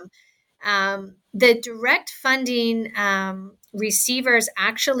program, the direct funding receivers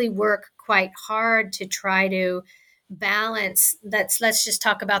actually work quite hard to try to balance. Let's just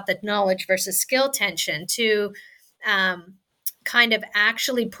talk about the knowledge versus skill tension to kind of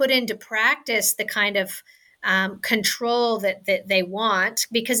actually put into practice the kind of control that they want,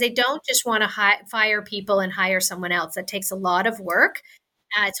 because they don't just want to fire people and hire someone else. That takes a lot of work.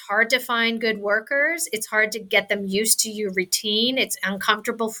 It's hard to find good workers. It's hard to get them used to your routine. It's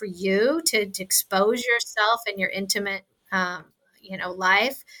uncomfortable for you to expose yourself and your intimate,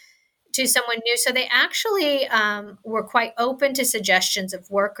 life to someone new. So they actually were quite open to suggestions of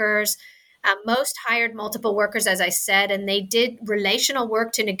workers. Most hired multiple workers, as I said, and they did relational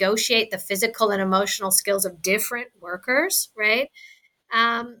work to negotiate the physical and emotional skills of different workers, right?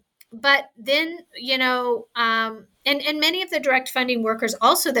 But then, and many of the direct funding workers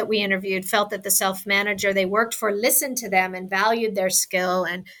also that we interviewed felt that the self-manager they worked for listened to them and valued their skill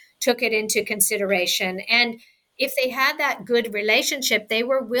and took it into consideration. And if they had that good relationship, they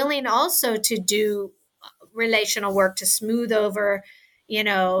were willing also to do relational work to smooth over,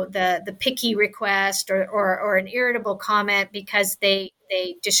 the picky request or an irritable comment, because they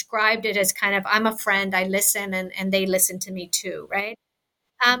described it as kind of, I'm a friend, I listen, and they listen to me too, right?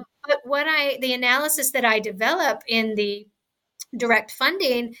 But the analysis that I develop in the direct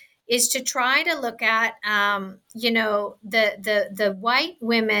funding is to try to look at, the white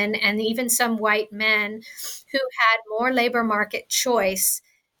women and even some white men who had more labor market choice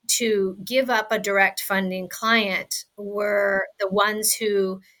to give up a direct funding client were the ones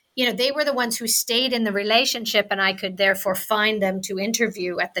who, they were the ones who stayed in the relationship, and I could therefore find them to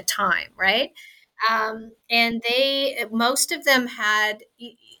interview at the time, right? And most of them had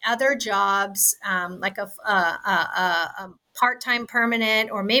other jobs, like a part-time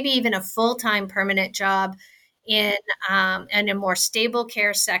permanent, or maybe even a full-time permanent job in a more stable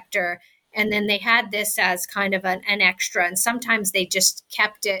care sector. And then they had this as kind of an extra, and sometimes they just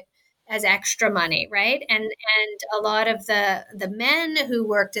kept it as extra money, right? And a lot of the men who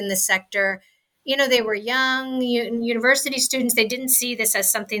worked in the sector, they were young university students. They didn't see this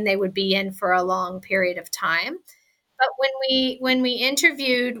as something they would be in for a long period of time. But when we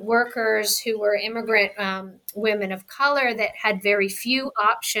interviewed workers who were immigrant women of color that had very few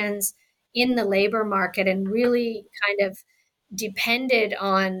options in the labor market and really kind of depended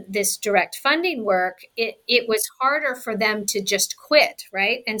on this direct funding work, it was harder for them to just quit,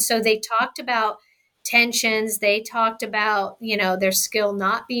 right? And so they talked about tensions. They talked about, their skill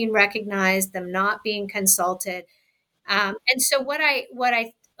not being recognized, them not being consulted. And so what I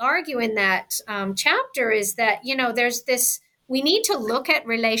argue in that chapter is that, there's this, we need to look at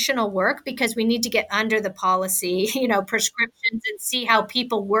relational work because we need to get under the policy, prescriptions, and see how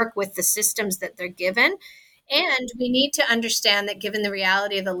people work with the systems that they're given. And we need to understand that given the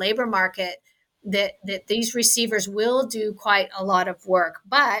reality of the labor market, that these receivers will do quite a lot of work.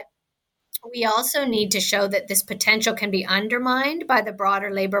 But we also need to show that this potential can be undermined by the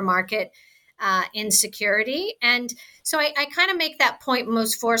broader labor market insecurity. And so I kind of make that point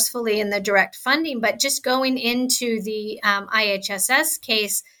most forcefully in the direct funding, but just going into the IHSS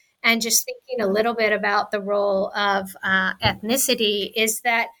case and just thinking a little bit about the role of ethnicity is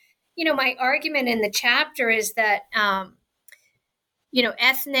that, my argument in the chapter is that,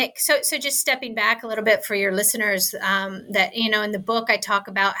 ethnic. So just stepping back a little bit for your listeners, that, in the book, I talk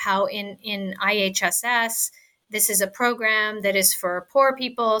about how in IHSS, this is a program that is for poor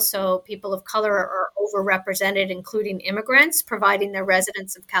people. So people of color are overrepresented, including immigrants, providing they're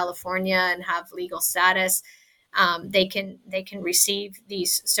residents of California and have legal status. They can receive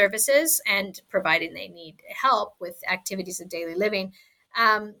these services, and providing they need help with activities of daily living.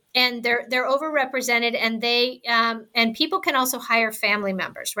 And they're overrepresented, and and people can also hire family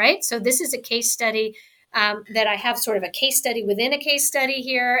members, right? So this is a case study that I have, sort of a case study within a case study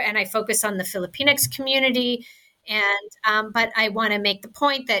here, and I focus on the Filipinx community. And but I want to make the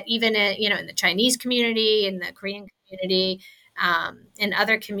point that even in the Chinese community, in the Korean community, in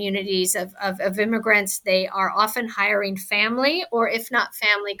other communities of immigrants, they are often hiring family, or if not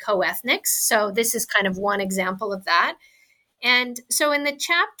family, co-ethnics. So this is kind of one example of that. And so in the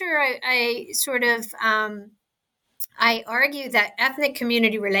chapter, I sort of I argue that ethnic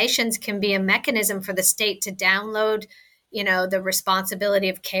community relations can be a mechanism for the state to download, the responsibility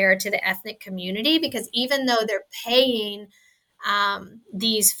of care to the ethnic community, because even though they're paying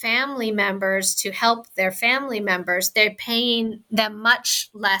these family members to help their family members, they're paying them much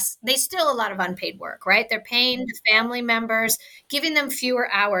less. They still a lot of unpaid work, right? They're paying the family members, giving them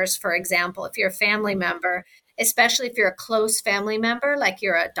fewer hours, for example, if you're a family member, especially if you're a close family member, like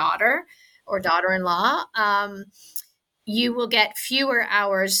you're a daughter or daughter-in-law, you will get fewer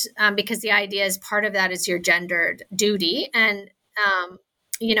hours because the idea is part of that is your gendered duty. And,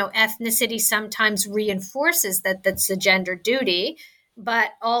 ethnicity sometimes reinforces that that's a gender duty,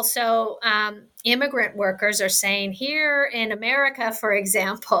 but also immigrant workers are saying here in America, for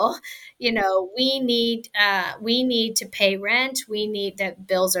example, we need to pay rent. We need that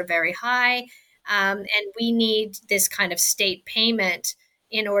bills are very high. And we need this kind of state payment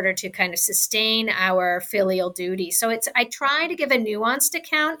in order to kind of sustain our filial duty. So I try to give a nuanced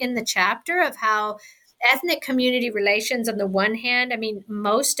account in the chapter of how ethnic community relations, on the one hand, I mean,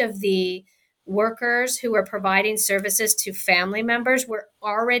 most of the workers who are providing services to family members were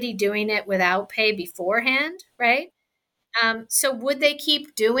already doing it without pay beforehand, right? So would they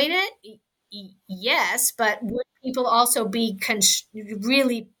keep doing it? Yes, but would people also be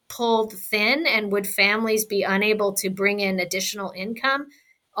really pulled thin, and would families be unable to bring in additional income?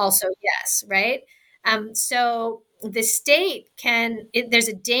 Also, yes, right? So the state there's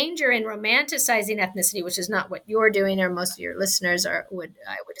a danger in romanticizing ethnicity, which is not what you're doing or most of your listeners I would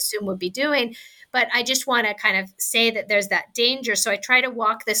assume would be doing. But I just want to kind of say that there's that danger. So I try to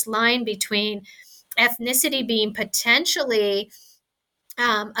walk this line between ethnicity being potentially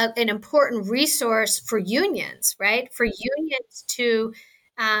an important resource for unions, right? For unions to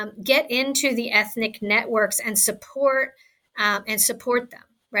get into the ethnic networks and support them,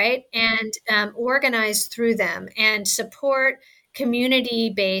 right? And organize through them and support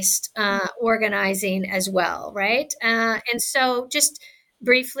community-based organizing as well, right? And so just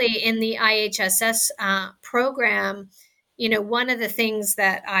briefly in the IHSS program, one of the things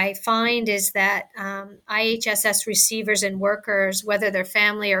that I find is that IHSS receivers and workers, whether they're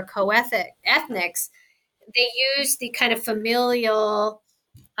family or co-ethnics, they use the kind of familial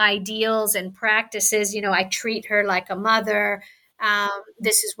ideals and practices. I treat her like a mother.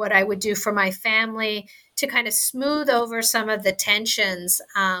 This is what I would do for my family, to kind of smooth over some of the tensions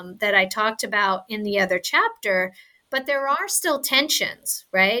that I talked about in the other chapter. But there are still tensions,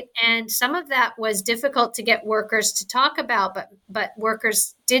 right? And some of that was difficult to get workers to talk about, but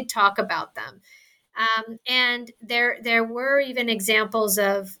workers did talk about them. And there were even examples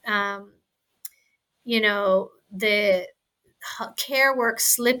of, the care work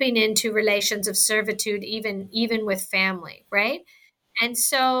slipping into relations of servitude, even with family, right? And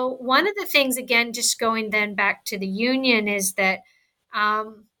so one of the things, again, just going then back to the union, is that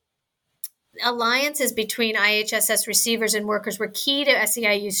alliances between IHSS receivers and workers were key to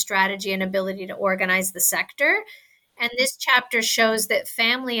SEIU's strategy and ability to organize the sector. And this chapter shows that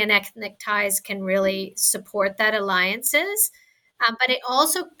family and ethnic ties can really support that alliances. But it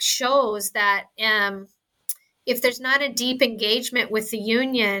also shows that if there's not a deep engagement with the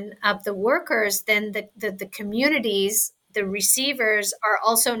union of the workers, then the communities, the receivers, are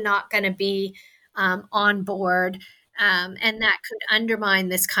also not going to be on board. And that could undermine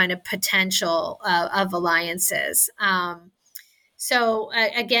this kind of potential of alliances. So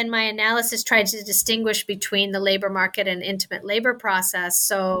again, my analysis tried to distinguish between the labor market and intimate labor process.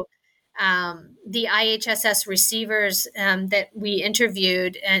 So the IHSS receivers that we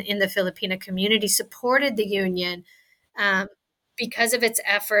interviewed in the Filipino community supported the union because of its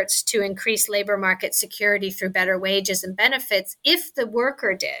efforts to increase labor market security through better wages and benefits if the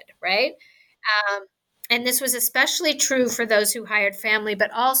worker did, right? And this was especially true for those who hired family,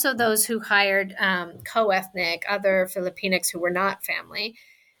 but also those who hired co-ethnic, other Filipinx who were not family.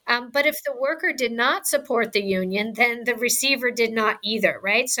 But if the worker did not support the union, then the receiver did not either,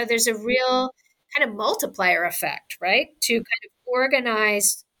 right? So there's a real kind of multiplier effect, right? To kind of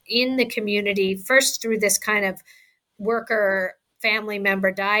organize in the community, first through this kind of worker family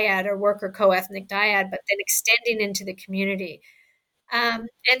member dyad or worker co-ethnic dyad, but then extending into the community. And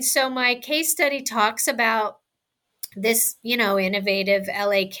so my case study talks about this, innovative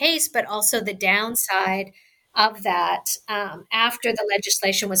LA case, but also the downside of that. After the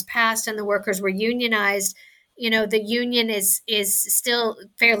legislation was passed and the workers were unionized, the union is still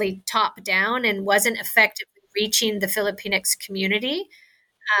fairly top down and wasn't effectively reaching the Filipinx community.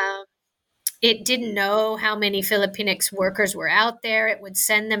 It didn't know how many Filipinx workers were out there. It would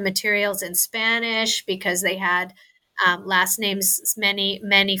send them materials in Spanish because they had last names. Many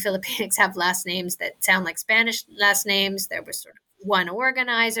Filipinx have last names that sound like Spanish last names. There was sort of one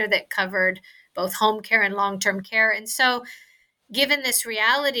organizer that covered both home care and long-term care. And so given this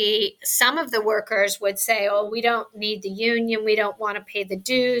reality, some of the workers would say, oh, we don't need the union. We don't want to pay the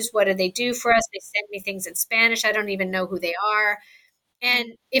dues. What do they do for us? They send me things in Spanish. I don't even know who they are.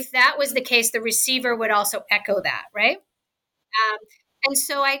 And if that was the case, the receiver would also echo that, right? And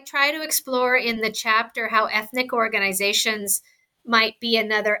so I try to explore in the chapter how ethnic organizations might be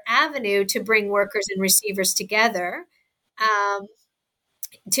another avenue to bring workers and receivers together,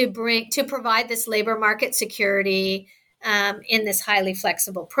 to provide this labor market security in this highly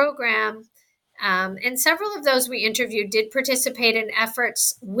flexible program. And several of those we interviewed did participate in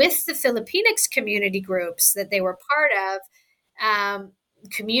efforts with the Filipinx community groups that they were part of.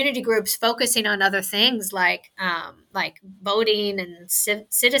 Community groups focusing on other things like voting and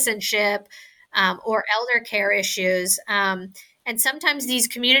citizenship or elder care issues. And sometimes these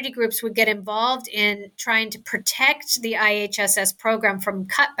community groups would get involved in trying to protect the IHSS program from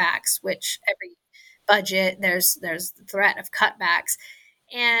cutbacks, which every budget there's the threat of cutbacks.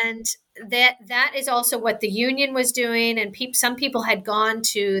 And that is also what the union was doing. And some people had gone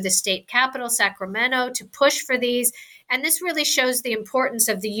to the state capital, Sacramento, to push for these. And this really shows the importance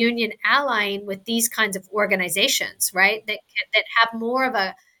of the union allying with these kinds of organizations, right? That have more of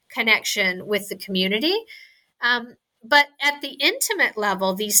a connection with the community. But at the intimate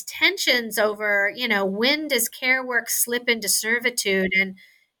level, these tensions over, when does care work slip into servitude? And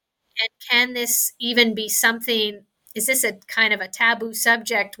can this even be something, is this a kind of a taboo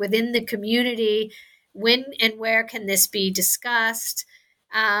subject within the community? When and where can this be discussed?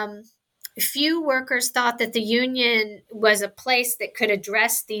 Few workers thought that the union was a place that could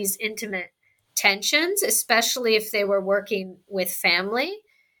address these intimate tensions, especially if they were working with family.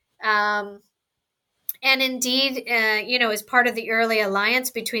 And indeed, as part of the early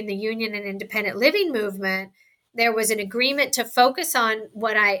alliance between the union and independent living movement, there was an agreement to focus on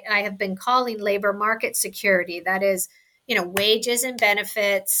what I have been calling labor market security. That is, wages and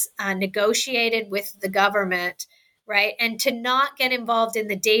benefits negotiated with the government, right? And to not get involved in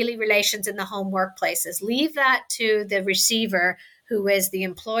the daily relations in the home workplaces. Leave that to the receiver, who is the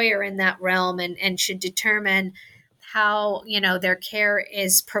employer in that realm, and should determine how, their care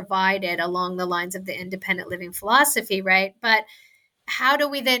is provided along the lines of the independent living philosophy, right? But how do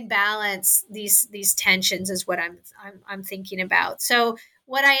we then balance these tensions is what I'm thinking about. So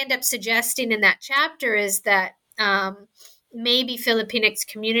what I end up suggesting in that chapter is that maybe Filipinx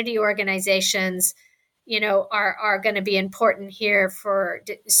community organizations, are going to be important here for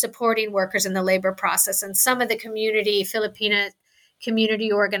supporting workers in the labor process. And some of the Filipino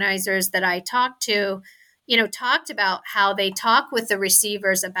community organizers that I talked to, talked about how they talk with the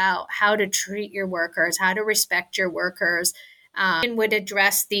receivers about how to treat your workers, how to respect your workers, and would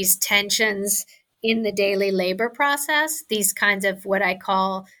address these tensions in the daily labor process, these kinds of what I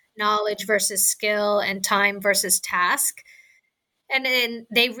call knowledge versus skill and time versus task. And then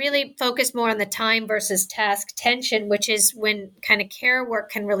they really focus more on the time versus task tension, which is when kind of care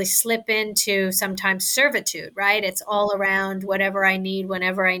work can really slip into sometimes servitude, right? It's all around whatever I need,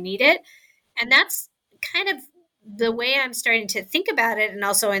 whenever I need it. And that's kind of the way I'm starting to think about it. And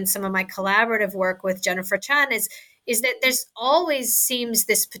also in some of my collaborative work with Jennifer Chan is that there's always seems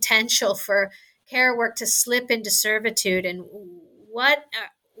this potential for care work to slip into servitude. And what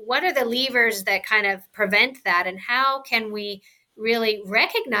are the levers that kind of prevent that? And how can we really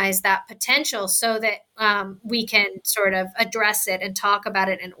recognize that potential so that we can sort of address it and talk about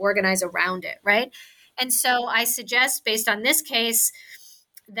it and organize around it, right? And so I suggest, based on this case,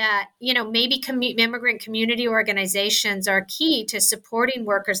 that, maybe immigrant community organizations are key to supporting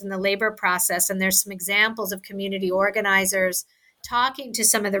workers in the labor process. And there's some examples of community organizers talking to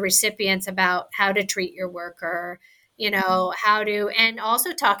some of the recipients about how to treat your worker, and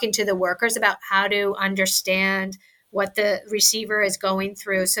also talking to the workers about how to understand what the receiver is going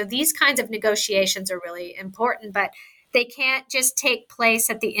through. So these kinds of negotiations are really important, but they can't just take place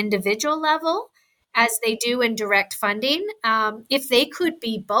at the individual level. as they do in direct funding, if they could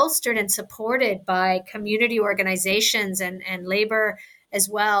be bolstered and supported by community organizations and labor as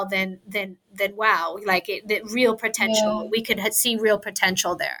well, then wow, like the real potential, we could see real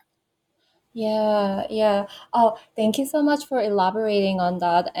potential there. Yeah. Oh, thank you so much for elaborating on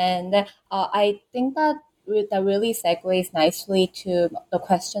that. And I think that that really segues nicely to the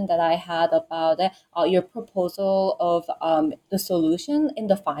question that I had about your proposal of the solution in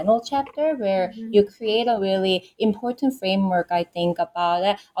the final chapter, where you create a really important framework, I think,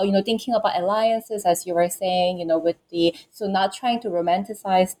 about thinking about alliances, as you were saying, with so not trying to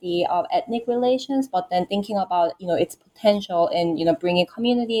romanticize the ethnic relations, but then thinking about, its potential in, bringing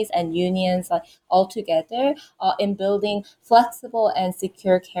communities and unions all together in building flexible and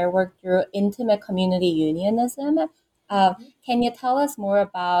secure care work through intimate community unionism. Can you tell us more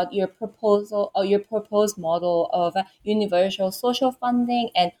about your proposal or your proposed model of universal social funding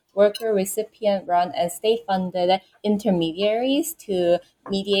and worker recipient run and state funded intermediaries to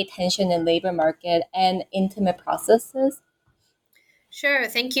mediate tension in labor market and intimate processes? Sure.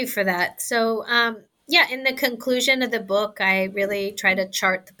 Thank you for that. So, in the conclusion of the book, I really try to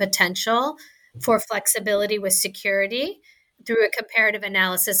chart the potential for flexibility with security through a comparative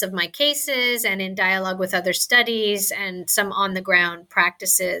analysis of my cases and in dialogue with other studies and some on the ground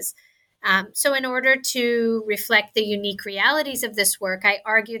practices. So in order to reflect the unique realities of this work, I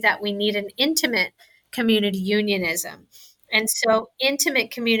argue that we need an intimate community unionism. And so intimate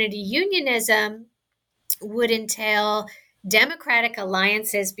community unionism would entail democratic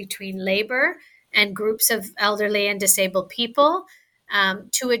alliances between labor and groups of elderly and disabled people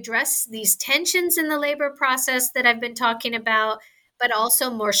to address these tensions in the labor process that I've been talking about, but also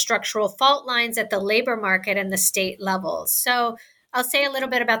more structural fault lines at the labor market and the state levels. So I'll say a little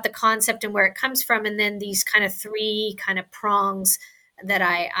bit about the concept and where it comes from, and then these kind of three kind of prongs that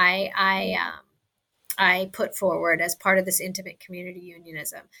I put forward as part of this intimate community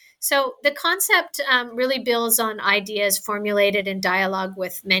unionism. So the concept really builds on ideas formulated in dialogue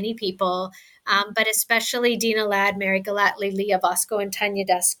with many people, but especially Dina Ladd, Mary Galatli, Leah Vosko, and Tanya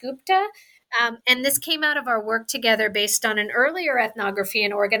Dasgupta. And this came out of our work together based on an earlier ethnography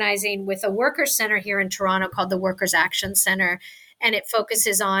and organizing with a workers' center here in Toronto called the Workers' Action Center. And it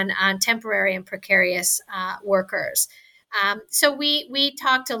focuses on temporary and precarious workers. So we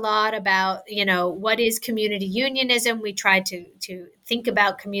talked a lot about, what is community unionism. We tried to think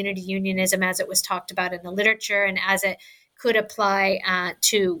about community unionism as it was talked about in the literature and as it could apply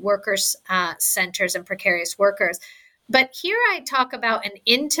to workers' centers and precarious workers. But here I talk about an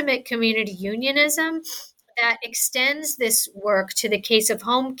intimate community unionism that extends this work to the case of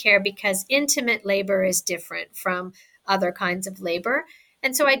home care because intimate labor is different from other kinds of labor.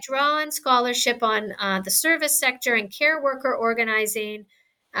 And so I draw on scholarship on the service sector and care worker organizing,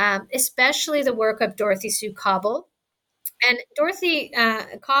 especially the work of Dorothy Sue Cobble. And Dorothy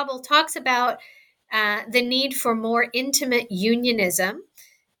Cobble talks about the need for more intimate unionism,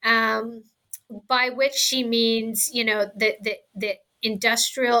 by which she means, the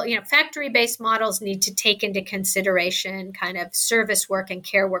industrial, factory-based models need to take into consideration kind of service work and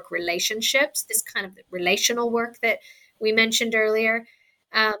care work relationships, this kind of relational work that we mentioned earlier.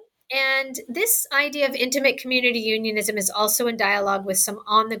 And this idea of intimate community unionism is also in dialogue with some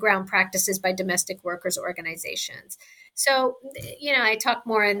on-the-ground practices by domestic workers organizations. So, I talk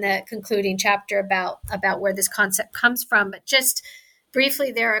more in the concluding chapter about where this concept comes from, but just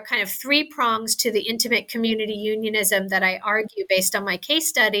briefly, there are kind of three prongs to the intimate community unionism that I argue based on my case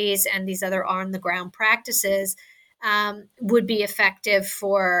studies and these other on-the-ground practices would be effective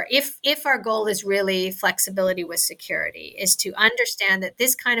for if our goal is really flexibility with security, is to understand that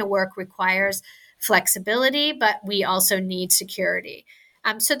this kind of work requires flexibility, but we also need security.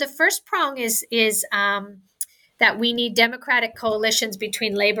 So the first prong is that we need democratic coalitions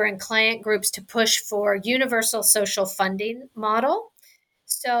between labor and client groups to push for universal social funding model.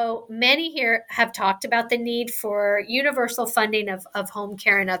 So many here have talked about the need for universal funding of home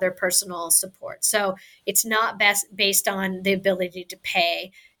care and other personal support. So it's not based on the ability to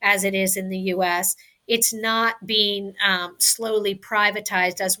pay as it is in the US. It's not being slowly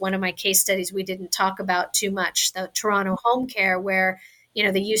privatized as one of my case studies we didn't talk about too much, the Toronto home care, where,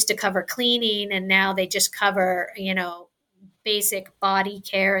 they used to cover cleaning and now they just cover, basic body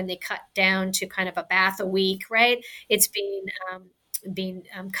care and they cut down to kind of a bath a week, right? It's being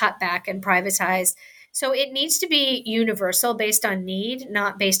cut back and privatized. So it needs to be universal based on need,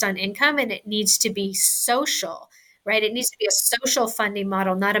 not based on income, and it needs to be social, right? It needs to be a social funding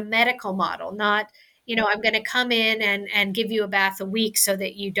model, not a medical model, not, I'm going to come in and give you a bath a week so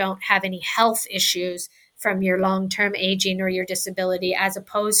that you don't have any health issues from your long-term aging or your disability, as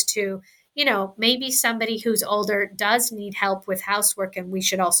opposed to, maybe somebody who's older does need help with housework and we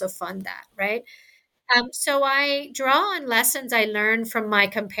should also fund that, right? So I draw on lessons I learned from my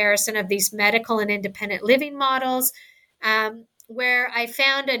comparison of these medical and independent living models, where I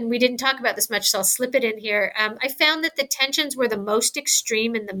found, and we didn't talk about this much, so I'll slip it in here. I found that the tensions were the most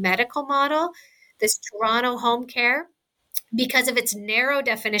extreme in the medical model, this Toronto home care, because of its narrow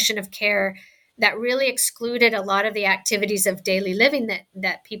definition of care that really excluded a lot of the activities of daily living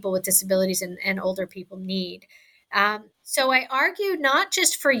that people with disabilities and older people need. So I argued not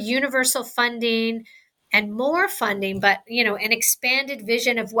just for universal funding and more funding, but, an expanded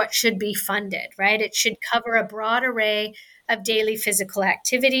vision of what should be funded, right? It should cover a broad array of daily physical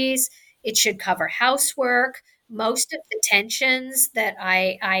activities. It should cover housework. Most of the tensions that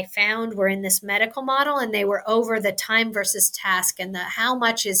I found were in this medical model, and they were over the time versus task and the how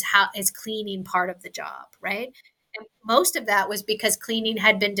much is cleaning part of the job, right? And most of that was because cleaning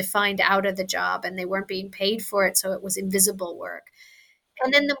had been defined out of the job and they weren't being paid for it, so it was invisible work.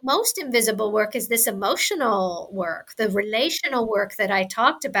 And then the most invisible work is this emotional work, the relational work that I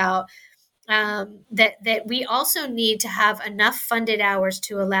talked about, that we also need to have enough funded hours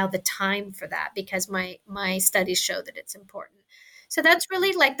to allow the time for that, because my studies show that it's important. So that's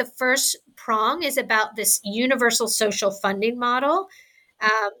really like the first prong is about this universal social funding model.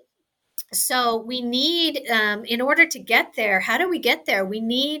 So we need, in order to get there, how do we get there? We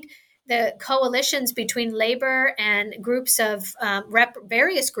need the coalitions between labor and groups of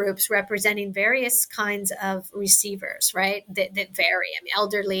various groups representing various kinds of receivers, right? That vary. I mean,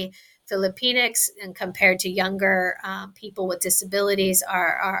 elderly Filipinx and compared to younger people with disabilities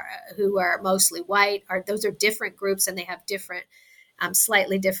who are mostly white, those are different groups and they have different,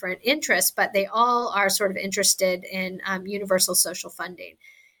 slightly different interests, but they all are sort of interested in universal social funding.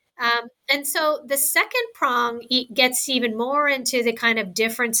 And so the second prong gets even more into the kind of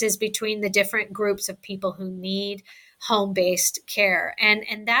differences between the different groups of people who need home-based care.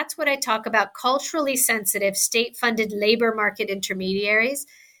 And that's what I talk about, culturally sensitive, state-funded labor market intermediaries.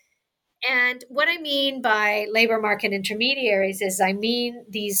 And what I mean by labor market intermediaries is I mean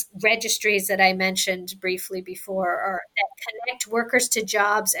these registries that I mentioned briefly before, or that connect workers to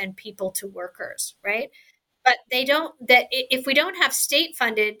jobs and people to workers, right? But if we don't have state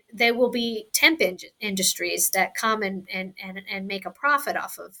funded, there will be temp industries that come and make a profit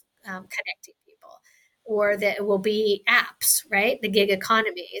off of connecting people, or that it will be apps, right? The gig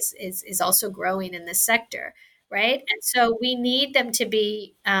economy is also growing in this sector, right? And so we need them to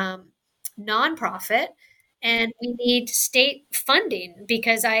be nonprofit, and we need state funding,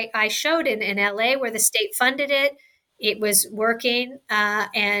 because I showed in LA where the state funded it was working,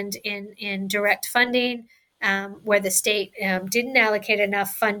 and in direct funding, where the state didn't allocate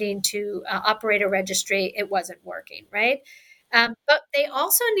enough funding to operate a registry, it wasn't working, right? But they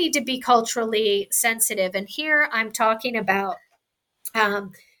also need to be culturally sensitive. And here I'm talking about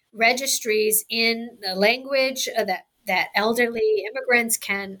registries in the language that elderly immigrants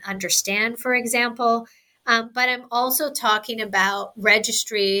can understand, for example. But I'm also talking about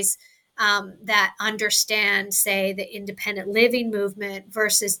registries that understand, say, the independent living movement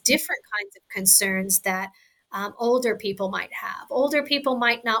versus different kinds of concerns that older people might have. Older people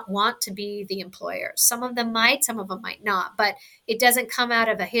might not want to be the employer. Some of them might, some of them might not, but it doesn't come out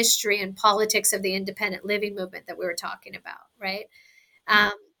of a history and politics of the independent living movement that we were talking about, right?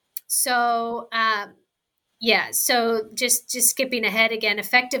 So just skipping ahead again,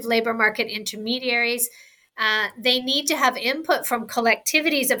 effective labor market intermediaries, they need to have input from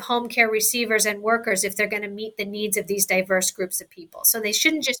collectivities of home care receivers and workers if they're going to meet the needs of these diverse groups of people. So they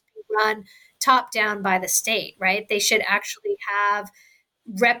shouldn't just be run top down by the state, right? They should actually have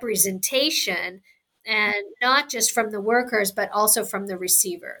representation, and not just from the workers, but also from the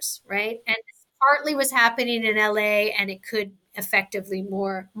receivers, right? And this partly was happening in LA, and it could effectively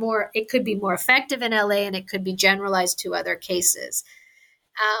it could be more effective in LA, and it could be generalized to other cases.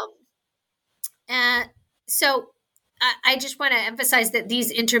 And so I just want to emphasize that these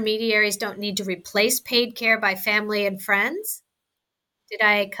intermediaries don't need to replace paid care by family and friends. Did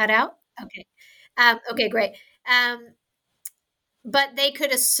I cut out? Okay. Okay, great. But they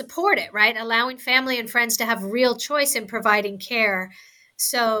could support it, right? Allowing family and friends to have real choice in providing care.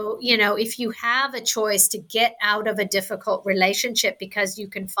 So, if you have a choice to get out of a difficult relationship because you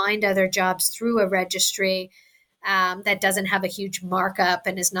can find other jobs through a registry that doesn't have a huge markup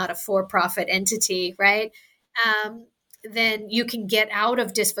and is not a for-profit entity, right? Then you can get out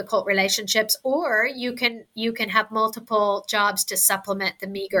of difficult relationships, or you can have multiple jobs to supplement the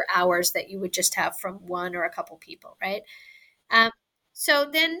meager hours that you would just have from one or a couple people, right?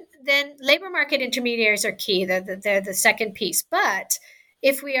 So then labor market intermediaries are key. They're the second piece. But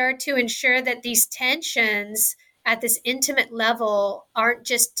if we are to ensure that these tensions at this intimate level aren't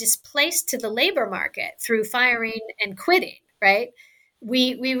just displaced to the labor market through firing and quitting, right?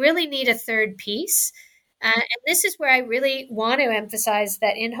 We really need a third piece. And this is where I really want to emphasize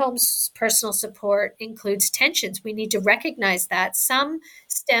that in-home personal support includes tensions. We need to recognize that. Some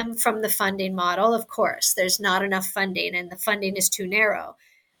stem from the funding model, of course. There's not enough funding and the funding is too narrow.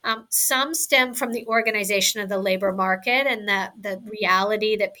 Some stem from the organization of the labor market and the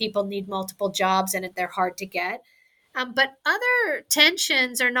reality that people need multiple jobs and they're hard to get. But other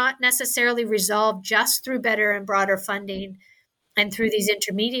tensions are not necessarily resolved just through better and broader funding and through these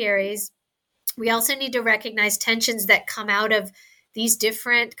intermediaries. We also need to recognize tensions that come out of these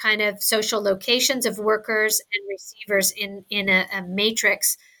different kind of social locations of workers and receivers in a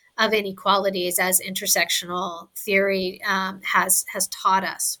matrix of inequalities, as intersectional theory has taught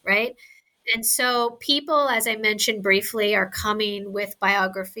us, right? And so people, as I mentioned briefly, are coming with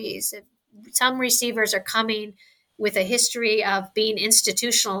biographies. Some receivers are coming with a history of being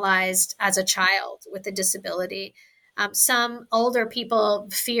institutionalized as a child with a disability. Some older people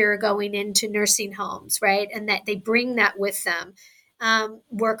fear going into nursing homes, right? And that they bring that with them.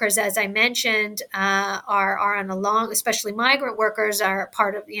 Workers, as I mentioned, are on a long, especially migrant workers, are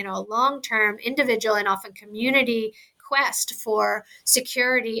part of, a long-term individual and often community quest for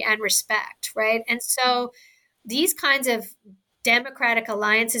security and respect, right? And so these kinds of democratic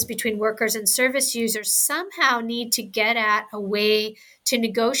alliances between workers and service users somehow need to get at a way to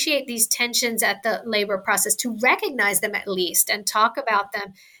negotiate these tensions at the labor process, to recognize them at least and talk about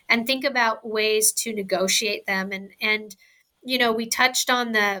them and think about ways to negotiate them. And we touched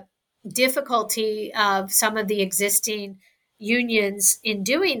on the difficulty of some of the existing unions in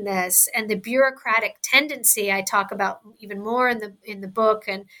doing this and the bureaucratic tendency I talk about even more in the book,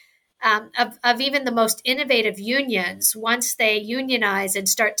 and of even the most innovative unions, once they unionize and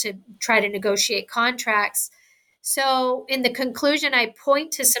start to try to negotiate contracts. So in the conclusion, I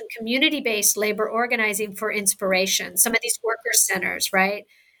point to some community-based labor organizing for inspiration, some of these worker centers, right?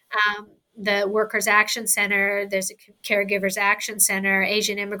 The Workers Action Center, there's a Caregivers Action Center,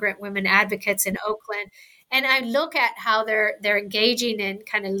 Asian Immigrant Women Advocates in Oakland. And I look at how they're engaging in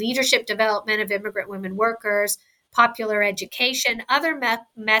kind of leadership development of immigrant women workers, popular education, other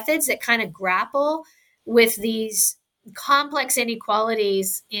methods that kind of grapple with these complex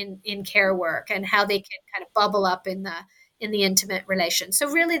inequalities in care work and how they can kind of bubble up in the intimate relation.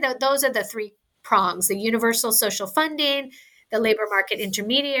 So really those are the three prongs: the universal social funding, the labor market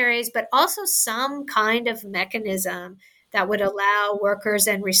intermediaries, but also some kind of mechanism that would allow workers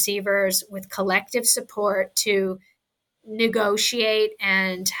and receivers with collective support to negotiate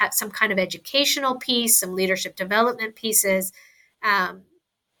and have some kind of educational piece, some leadership development pieces, and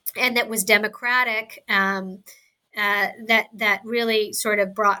that was democratic, that really sort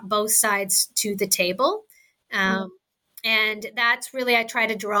of brought both sides to the table. And that's really, I try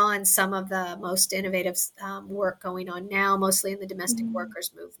to draw on some of the most innovative work going on now, mostly in the domestic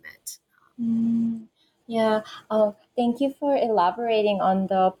workers movement. Yeah, thank you for elaborating on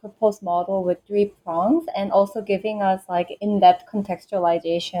the proposed model with 3 prongs and also giving us like in-depth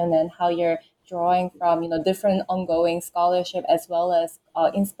contextualization and how you're drawing from different ongoing scholarship as well as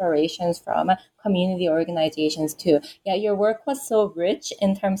inspirations from community organizations too. Yeah, your work was so rich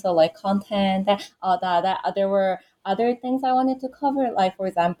in terms of like content that there were other things I wanted to cover, like for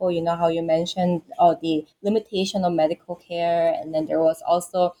example, how you mentioned the limitation of medical care, and then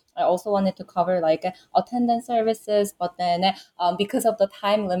I also wanted to cover like attendance services, but then because of the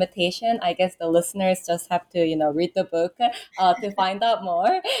time limitation, I guess the listeners just have to read the book to find out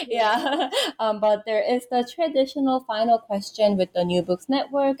more. Yeah, but there is the traditional final question with the New Books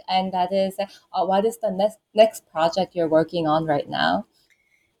Network, and that is, what is the next project you're working on right now?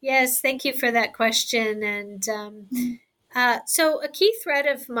 Yes, thank you for that question. And so a key thread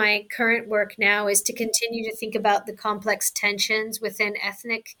of my current work now is to continue to think about the complex tensions within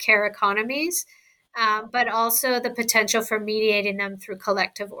ethnic care economies, but also the potential for mediating them through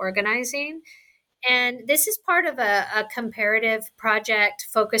collective organizing. And this is part of a comparative project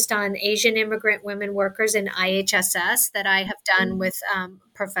focused on Asian immigrant women workers in IHSS that I have done with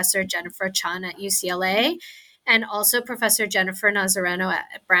Professor Jennifer Chun at UCLA. And also Professor Jennifer Nazareno at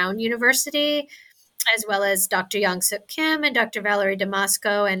Brown University, as well as Dr. Young-Suk Kim and Dr. Valerie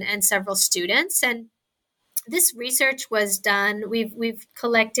Damasco and several students. And this research was done, we've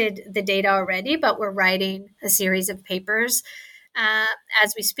collected the data already, but we're writing a series of papers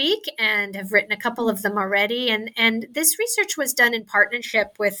as we speak and have written a couple of them already. And this research was done in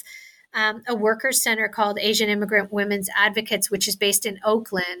partnership with a workers center called Asian Immigrant Women's Advocates, which is based in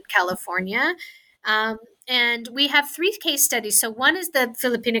Oakland, California. And we have 3 case studies. So one is the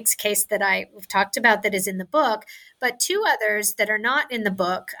Philippines case that I've talked about that is in the book, but 2 others that are not in the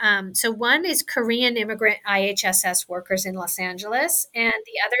book. So one is Korean immigrant IHSS workers in Los Angeles, and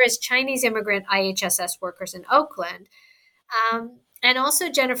the other is Chinese immigrant IHSS workers in Oakland. And also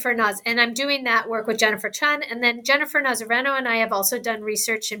Jennifer Naz, and I'm doing that work with Jennifer Chan. And then Jennifer Nazareno and I have also done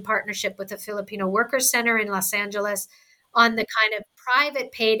research in partnership with the Filipino Workers Center in Los Angeles on the kind of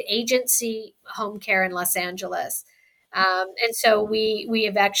private paid agency home care in Los Angeles. And so we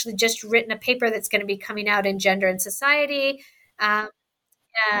have actually just written a paper that's going to be coming out in Gender and Society. And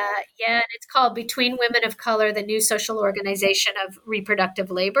it's called Between Women of Color, the New Social Organization of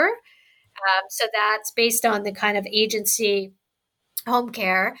Reproductive Labor. So that's based on the kind of agency home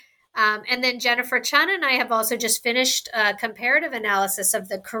care. And then Jennifer Chan and I have also just finished a comparative analysis of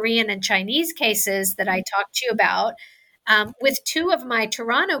the Korean and Chinese cases that I talked to you about with 2 of my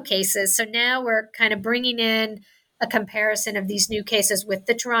Toronto cases. So now we're kind of bringing in a comparison of these new cases with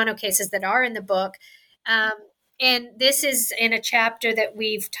the Toronto cases that are in the book. And this is in a chapter that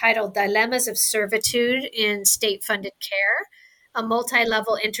we've titled Dilemmas of Servitude in State-Funded Care, a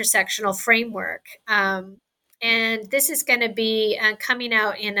multi-level intersectional framework. And this is going to be coming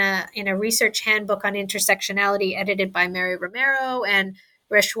out in a research handbook on intersectionality edited by Mary Romero and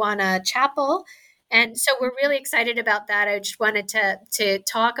Reshwana Chappell. And so we're really excited about that. I just wanted to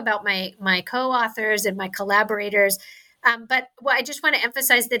talk about my co-authors and my collaborators. But I just want to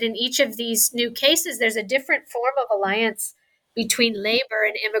emphasize that in each of these new cases, there's a different form of alliance between labor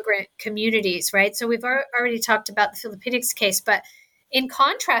and immigrant communities, right? So we've already talked about the Philippines case, but in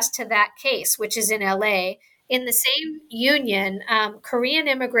contrast to that case, which is in LA, in the same union, Korean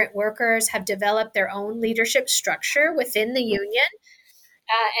immigrant workers have developed their own leadership structure within the union.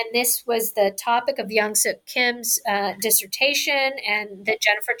 And this was the topic of Young Suk Kim's dissertation, and that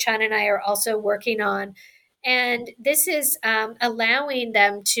Jennifer Chan and I are also working on. And this is allowing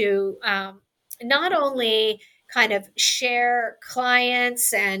them to not only kind of share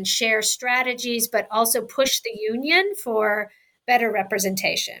clients and share strategies, but also push the union for better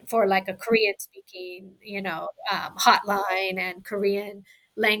representation, for like a Korean speaking, hotline and Korean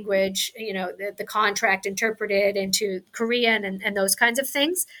language, the contract interpreted into Korean and those kinds of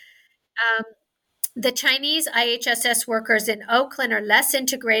things. The Chinese IHSS workers in Oakland are less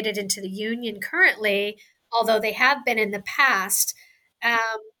integrated into the union currently, although they have been in the past.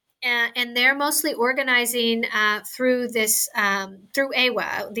 And they're mostly organizing through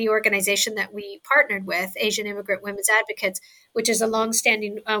AWA, the organization that we partnered with, Asian Immigrant Women's Advocates, which is a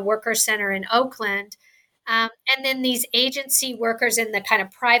longstanding worker center in Oakland. And then these agency workers in the kind of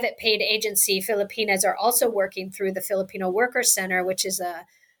private paid agency, Filipinas, are also working through the Filipino Workers Center, which is a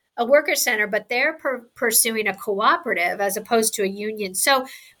worker center, but they're pursuing a cooperative as opposed to a union. So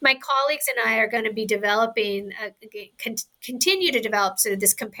my colleagues and I are going to be developing, continue to develop sort of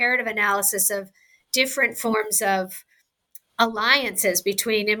this comparative analysis of different forms of alliances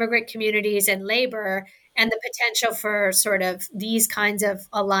between immigrant communities and labor, and the potential for sort of these kinds of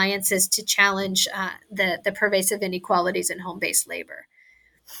alliances to challenge the pervasive inequalities in home-based labor.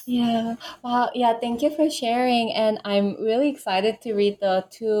 Yeah. Wow. Yeah. Thank you for sharing. And I'm really excited to read the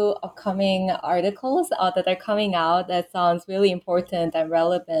 2 upcoming articles that are coming out. That sounds really important and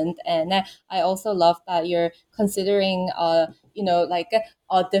relevant. And I also love that you're considering,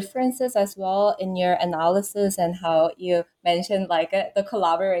 differences as well in your analysis, and how you mentioned the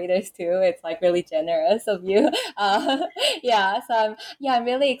collaborators too. It's really generous of you. So I'm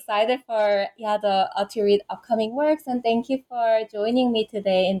really excited for to read upcoming works, and thank you for joining me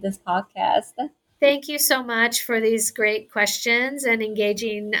today in this podcast. Thank you so much for these great questions and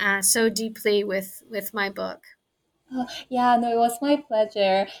engaging so deeply with my book. It was my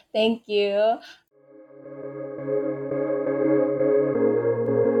pleasure. Thank you.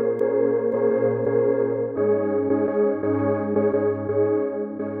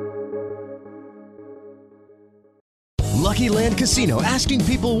 Lucky Land Casino, asking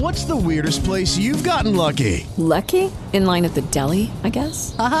people, what's the weirdest place you've gotten lucky? Lucky? In line at the deli, I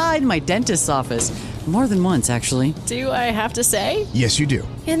guess? Aha, in my dentist's office. More than once, actually. Do I have to say? Yes, you do.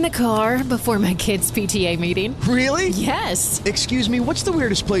 In the car before my kids' PTA meeting. Really? Yes. Excuse me, what's the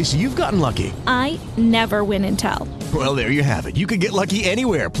weirdest place you've gotten lucky? I never win and tell. Well, there you have it. You can get lucky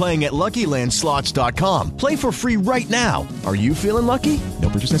anywhere, playing at LuckyLandSlots.com. Play for free right now. Are you feeling lucky? No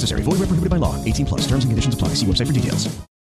purchase necessary. Void where prohibited by law. 18+. Terms and conditions apply. See website for details.